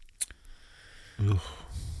 Ugh.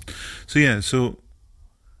 So, yeah, so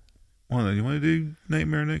Well, do you want to do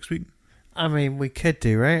Nightmare next week? I mean, we could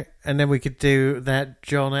do, right? And then we could do that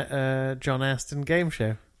John Aston game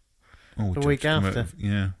show. Oh, The just week come after.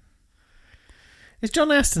 Yeah. Is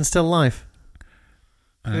John Aston still alive?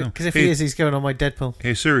 I don't know. Because if Hey- he is, he's going on my Deadpool.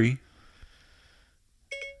 Hey Siri,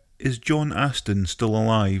 is John Aston still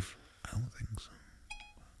alive? I don't think so.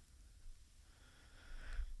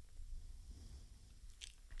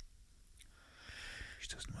 She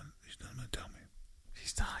doesn't want to tell me.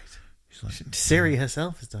 She's died. She's like, Siri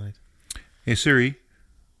herself has died. hey Siri,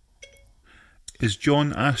 is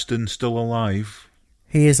John Aston still alive?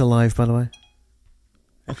 He is alive, by the way.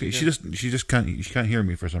 Okay, she just can't hear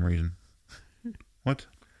me for some reason. What?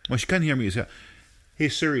 Well, she can hear me. Hey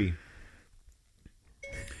Siri,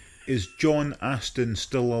 is John Aston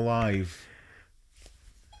still alive?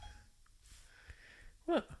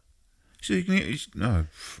 What? So no,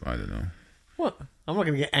 I don't know. What? I'm not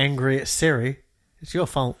going to get angry at Siri. It's your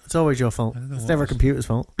fault. It's always your fault. I don't know It's what never a this- computer's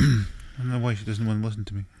fault. I don't know why she doesn't want to listen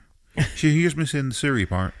to me. She hears me saying the Siri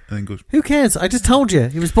part and then goes, Who cares? I just told you.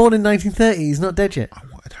 He was born in 1930. He's not dead yet. I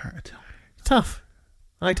wanted her to tell me. Tough.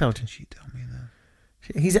 I told you. Did she tell me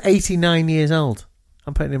that? He's 89 years old.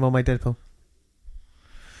 I'm putting him on my Deadpool.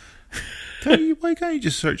 Why can't you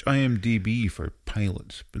just search IMDb for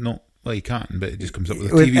pilots? But not, well, you can, but it just comes up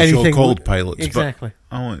with a With TV anything show called with- Pilots. Exactly.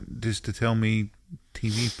 But I want just to tell me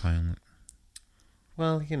TV pilot.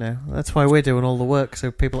 Well, you know, that's why we're doing all the work, so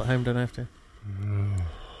people at home don't have to.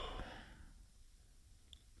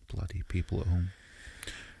 Bloody people at home.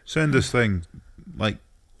 Send us things like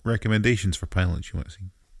recommendations for pilots you want to see.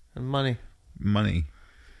 And money. Money.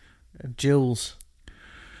 And jewels.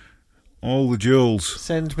 All the jewels.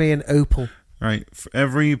 Send me an opal. Right, for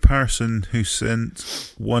every person who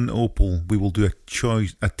sends one opal, we will do a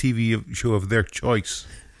TV show of their choice.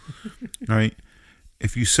 Right,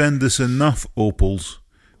 if you send us enough opals,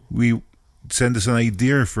 we send us an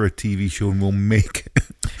idea for a TV show, and we'll make it.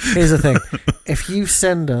 Here's the thing. If you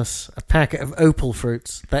send us a packet of opal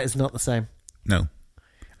fruits, that is not the same. No,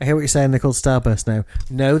 I hear what you're saying. They're called Starburst now.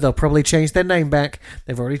 No, they'll probably change their name back.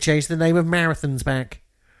 They've already changed the name of Marathons back.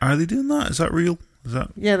 are they doing that? Is that real? Is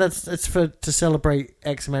that? Yeah, it's to celebrate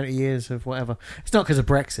X amount of years of whatever. It's not because of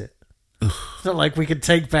Brexit. It's not like we could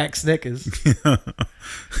take back Snickers.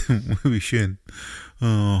 We should.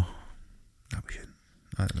 Oh, no, we shouldn't.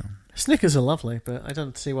 I don't know. Snickers are lovely, but I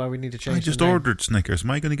don't see why we need to change. I just the name. ordered Snickers.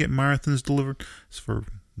 Am I going to get marathons delivered? It's for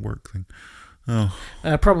work thing. Oh,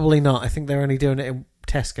 Probably not. I think they're only doing it in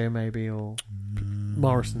Tesco, maybe, or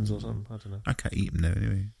Morrison's or something. I don't know. I can't eat them now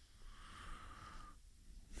anyway.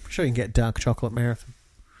 I'm sure you can get dark chocolate Marathon.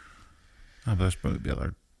 Oh, but there's probably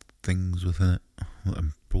other things within it that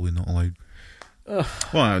I'm probably not allowed. Ugh.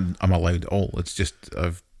 Well, I'm allowed all. It's just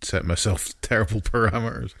I've set myself terrible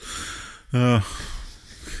parameters.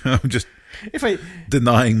 I'm just If I,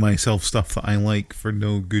 denying myself stuff that I like for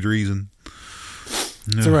no good reason.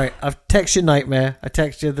 it's all right. I've texted you Nightmare. I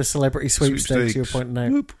texted you the celebrity sweepstakes you were pointing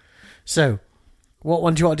out. Whoop. So, what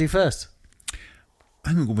one do you want to do first?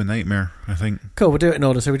 I'm going to go with Nightmare, I think. Cool, we'll do it in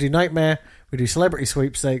order. So we do Nightmare, we do celebrity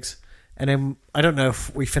sweepstakes, and then I don't know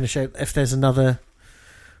if we finish out if there's another.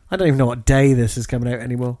 I don't even know what day this is coming out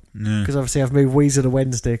anymore Yeah. because obviously I've moved Weezer to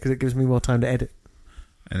Wednesday because it gives me more time to edit.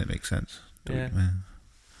 And it makes sense. Yeah.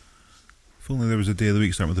 If only there was a day of the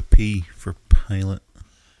week starting with a P for pilot.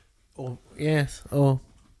 Or yes, or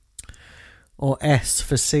S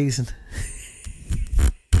for season.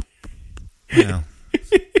 Well.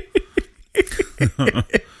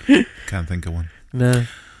 Can't think of one. No,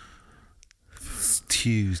 It's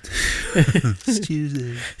Tuesday. It's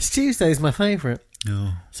Tuesday. it's Tuesday's my favourite.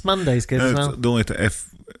 No. It's Monday's good as well. The only time if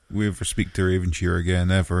we ever speak to Ravenshear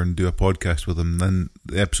again ever and do a podcast with him, then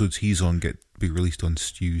the episodes he's on get be released on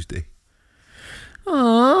Tuesday.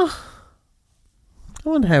 Aww. I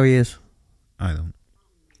wonder how he is. I don't.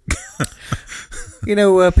 You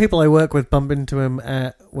know, people I work with bump into him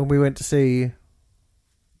when we went to see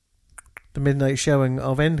the midnight showing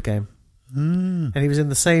of Endgame. And he was in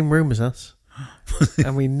the same room as us.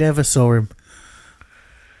 And we never saw him.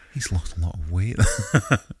 He's lost a lot of weight.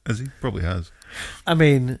 As he probably has. I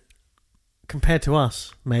mean, compared to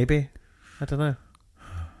us, maybe. I don't know.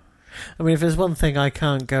 I mean, if there's one thing I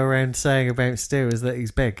can't go around saying about Stu is that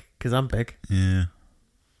he's big, because I'm big. Yeah.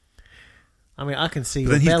 I mean, I can see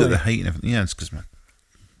But then your he's belly. got the height and everything. Yeah, it's because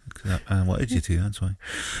I wanted you to, that's why.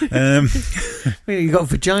 You got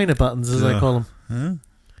vagina buttons, as I call them. Huh?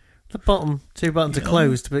 The bottom two buttons are Yeah,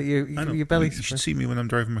 closed, but I know. your belly's... You should see me when I'm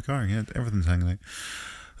driving my car. Yeah, everything's hanging out.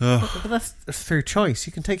 Oh, But that's through choice.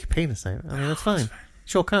 You can take your penis out. I mean, that's fine.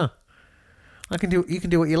 It's your car. You can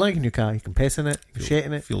do what you like in your car. You can piss in it. You can shit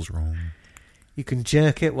in it. feels wrong. You can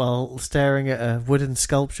jerk it while staring at a wooden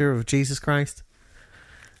sculpture of Jesus Christ.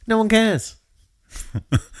 No one cares.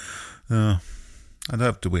 I'd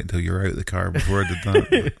have to wait until you're out of the car before I did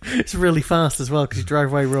that. It's really fast as well because you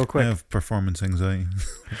drive away real I quick. have performance anxiety.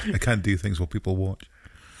 I can't do things while people watch.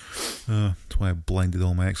 That's why I blinded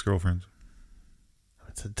all my ex-girlfriends.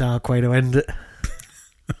 It's a dark way to end it.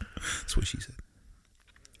 That's what she said.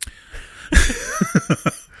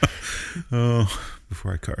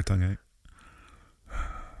 Before I cut her tongue out.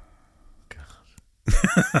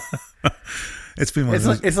 It's been one of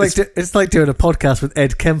those. It's like doing a podcast with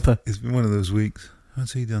Ed Kemper. It's been one of those weeks.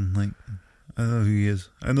 What's he done? Like, I don't know who he is.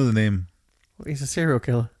 I know the name. He's a serial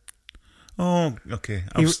killer. Oh, okay.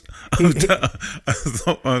 I He was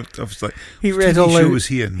like, He read TV all show those. was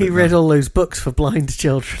he in? He But read no. all those books for blind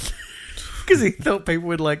children because he thought people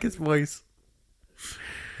would like his voice.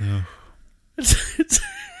 No.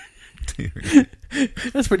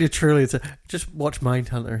 That's when you're truly. Just watch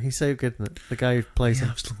Mindhunter. He's so good in it. The guy who plays Yeah,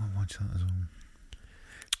 him. I'm still gonna watch that as well.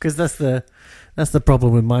 Because that's the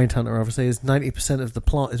problem with Mindhunter. Obviously, is 90% of the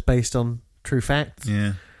plot is based on true facts.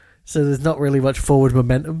 Yeah. So there's not really much forward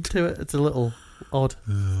momentum to it. It's a little odd.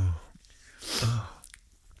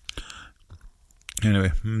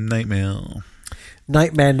 Anyway, Nightmare.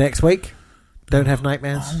 Nightmare next week. Don't have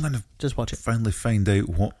nightmares. I'm gonna Just watch it. finally find out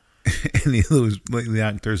what any of those, like the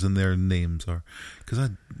actors and their names are, because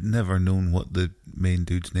I'd never known what the main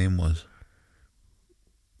dude's name was.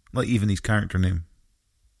 Like even his character name.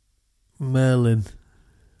 Merlin.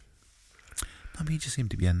 I mean, he just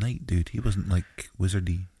seemed to be a knight dude. He wasn't like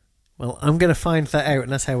wizardy. Well, I'm going to find that out,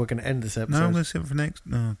 and that's how we're going to end this episode. No, I'm going to save it for next.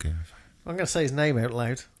 No, okay. I'm going to say his name out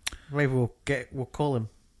loud. Maybe we'll call him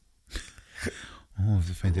Oh, I have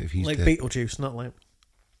to find out if he's like dead. Beetlejuice, not like.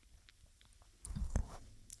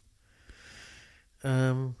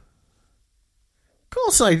 Of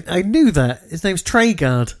course, I knew that. His name's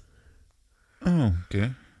Treguard. Oh,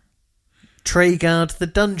 okay. Treguard, the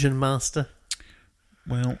Dungeon Master.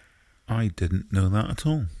 Well, I didn't know that at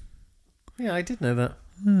all. Yeah, I did know that.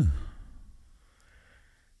 Hmm.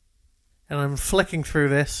 And I'm flicking through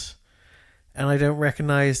this, and I don't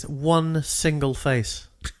recognise one single face.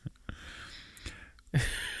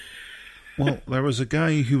 Well, there was a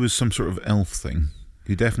guy who was some sort of elf thing,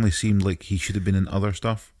 who definitely seemed like he should have been in other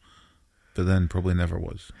stuff, but then probably never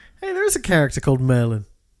was. Hey, there is a character called Merlin.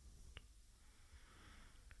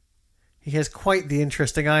 He has quite the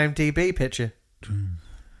interesting IMDb picture.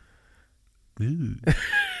 Ooh.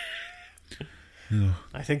 Ugh,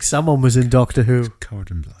 I think someone was in Doctor Who. covered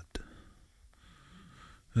in blood.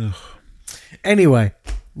 Ugh. Anyway,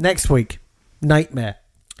 next week, Nightmare.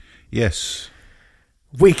 Yes.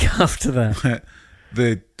 Week after that,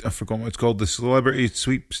 I forgot what it's called, the Celebrity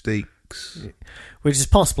Sweepstakes. which is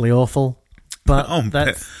possibly awful, but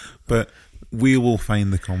But we will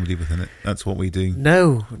find the comedy within it. That's what we do.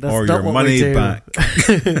 no, that's Or not your what money we do. back.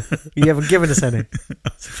 You haven't given us any.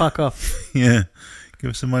 So fuck off, Yeah. Give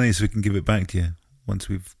us some money so we can give it back to you once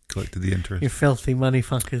we've collected the interest. you filthy money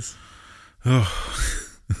fuckers. Ugh.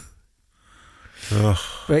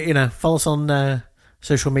 But follow us on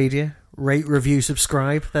social media. Rate, review,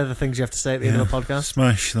 subscribe. They're the things you have to say at the end of the podcast.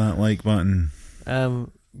 Smash that like button.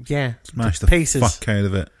 Yeah. Smash the pieces. fuck out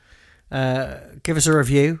of it. Give us a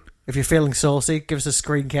review. If you're feeling saucy, give us a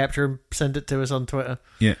screen capture and send it to us on Twitter.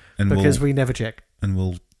 Yeah, and Because we never check.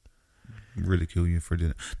 we'll ridicule you for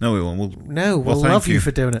doing it. No, we won't. We'll thank love you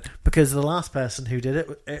for doing it. Because the last person who did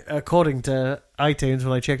it, according to iTunes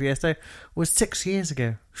when I checked it yesterday, was 6 years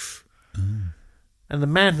ago. And the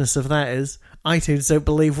madness of that is iTunes don't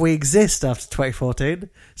believe we exist after 2014.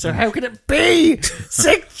 So how can it be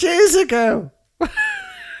 6 years ago?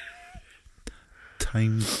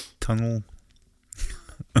 Time tunnel.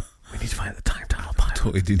 We need to find the time tunnel pilot.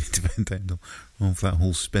 Totally do need to find time tunnel. Oh, that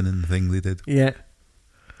whole spinning thing they did. Yeah.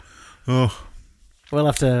 Oh, We'll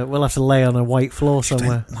have to lay on a white floor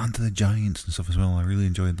somewhere. Land of the Giants and stuff as well. I really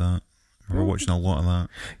enjoyed that. We were watching a lot of that.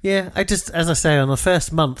 Yeah, as I say, on the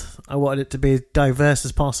first month, I wanted it to be as diverse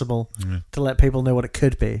as possible to let people know what it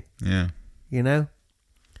could be. Yeah. And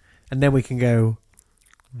then we can go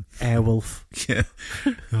Airwolf, Yeah.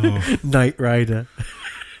 Oh, Knight Rider,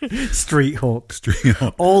 Street Hawk, Street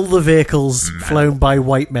Hawk. all the vehicles flown by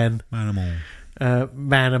white men, Manimal.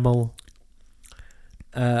 Manimal.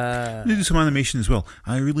 They do some animation as well.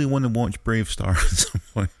 I really want to watch Brave Star at some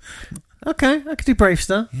point. Okay, I could do Brave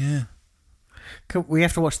Star. Yeah. We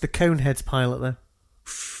have to watch the Coneheads pilot though.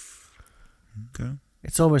 Okay.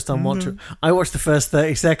 It's almost unwatchable. I watched the first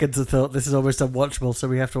 30 seconds and thought this is almost unwatchable, so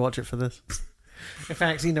we have to watch it for this. In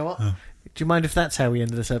fact, you know what? Do you mind if that's how we end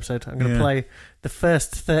this episode? I'm going to play the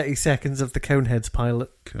first 30 seconds of the Coneheads pilot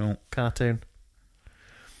Cool. cartoon.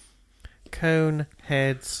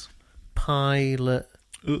 Coneheads pilot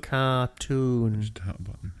cartoon Just that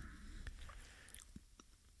button.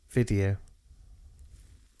 video.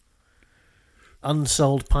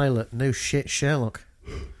 Unsold pilot. No shit, Sherlock.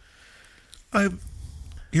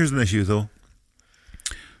 Here's an issue though.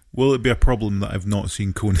 Will it be a problem that I've not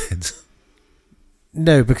seen Coneheads?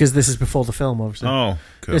 No, because this is before the film, obviously. Oh,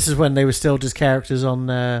 cool. This is when they were still just characters on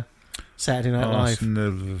Saturday Night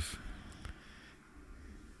Live.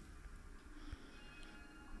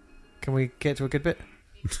 Can we get to a good bit?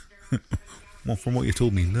 Well, from what you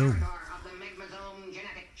told me, no.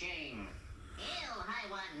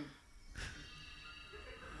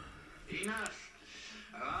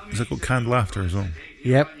 Has it got canned laughter as well?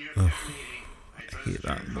 Yep. Ugh, I hate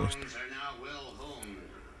that most.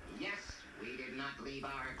 Yes, we did not leave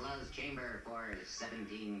our closed chamber for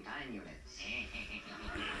 17 time units.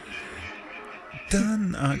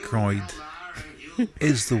 Dan Aykroyd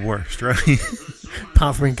is the worst, right?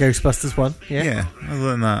 Apart from in Ghostbusters 1. Yeah. Yeah,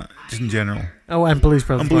 other than that, just in general. Oh, and Blues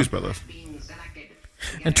Brothers. And Blues 1. Brothers.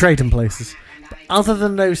 And Trading Places. But other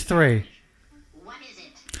than those three. What is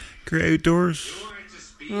it? Great Outdoors.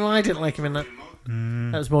 Well, I didn't like him in that.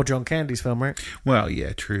 That was more John Candy's film, right? Well,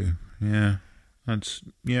 yeah, true. Yeah.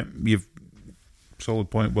 You've solid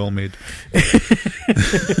point, well made.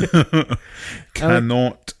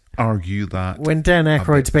 Cannot argue that. When Dan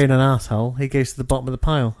Aykroyd's being an asshole, he goes to the bottom of the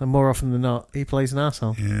pile, and more often than not, he plays an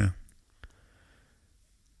asshole. Yeah.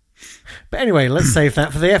 But anyway, let's save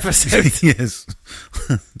that for the episode. Yes.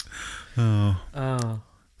 Oh,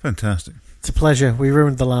 Fantastic. it's a pleasure. We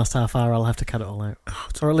ruined the last half hour. I'll have to cut it all out,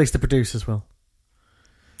 or at least the producers will.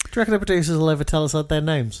 Do you reckon the producers will ever tell us their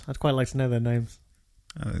names? I'd quite like to know their names.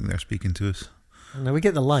 I think they're speaking to us. No, we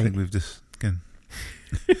get the I light. think we've just again.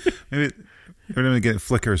 Maybe every time we get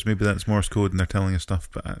flickers, maybe that's Morse code and they're telling us stuff,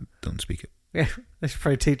 but I don't speak it. Yeah, they should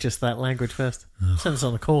probably teach us that language first. Send us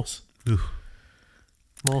on a course. Ugh.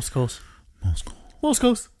 Morse course. Morse code. Morse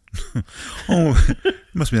course. Oh, it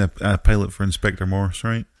must be a pilot for Inspector Morse,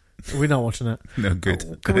 right? We're not watching that. No,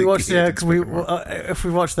 good. Can we watch Yeah, the? Can we? Inspector Morse. If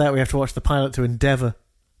we watch that, we have to watch the pilot to Endeavour.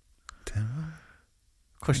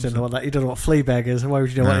 Of course, you don't know what that. You don't know what Fleabag is. Why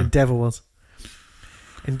would you know what No. Endeavour was?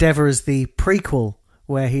 Endeavour is the prequel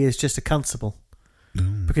where he is just a constable. No.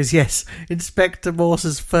 Because yes, Inspector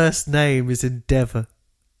Morse's first name is Endeavour.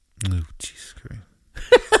 Oh, Jesus Christ.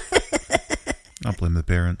 I'll blame the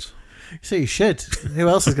parents. So you should. Who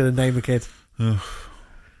else is going to name a kid? Ugh.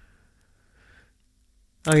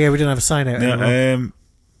 Oh yeah, we didn't have a sign out anymore. Yeah,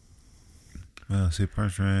 well, see,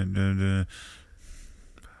 parts right.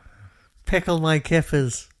 Pickle my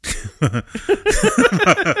kippers.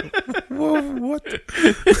 Whoa, what? Where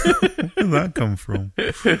did that come from?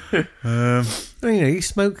 Well, you know, you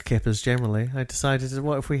smoke kippers generally. I decided,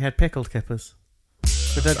 what if we had pickled kippers?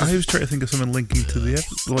 But that I was trying to think of something linking to the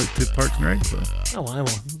like to Parks and Rec, but oh, I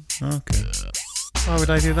won't. okay. Why would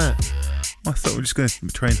I do that? I thought we were just going to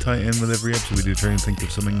try and tie it in with every episode we do. Try and think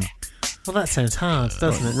of something. Well, that sounds hard,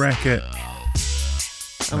 doesn't it? Wreck it.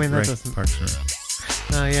 I mean, that Rec- doesn't. Parks and Rec.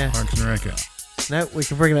 Oh yeah. Parks and Rec it. No, we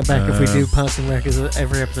can bring that back if we do Parks and Rec as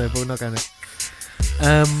every episode, but we're not going to.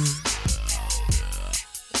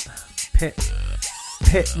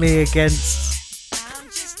 Pit me against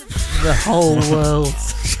the whole world.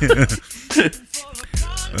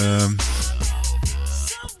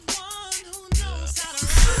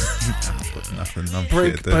 But nothing. I'm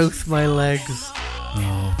Break shit at this. both my legs.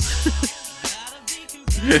 Oh.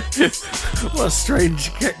 What a strange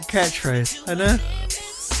catchphrase. I know.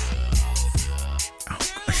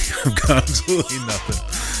 I've got absolutely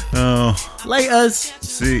nothing. Oh, Laters.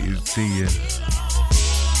 see you.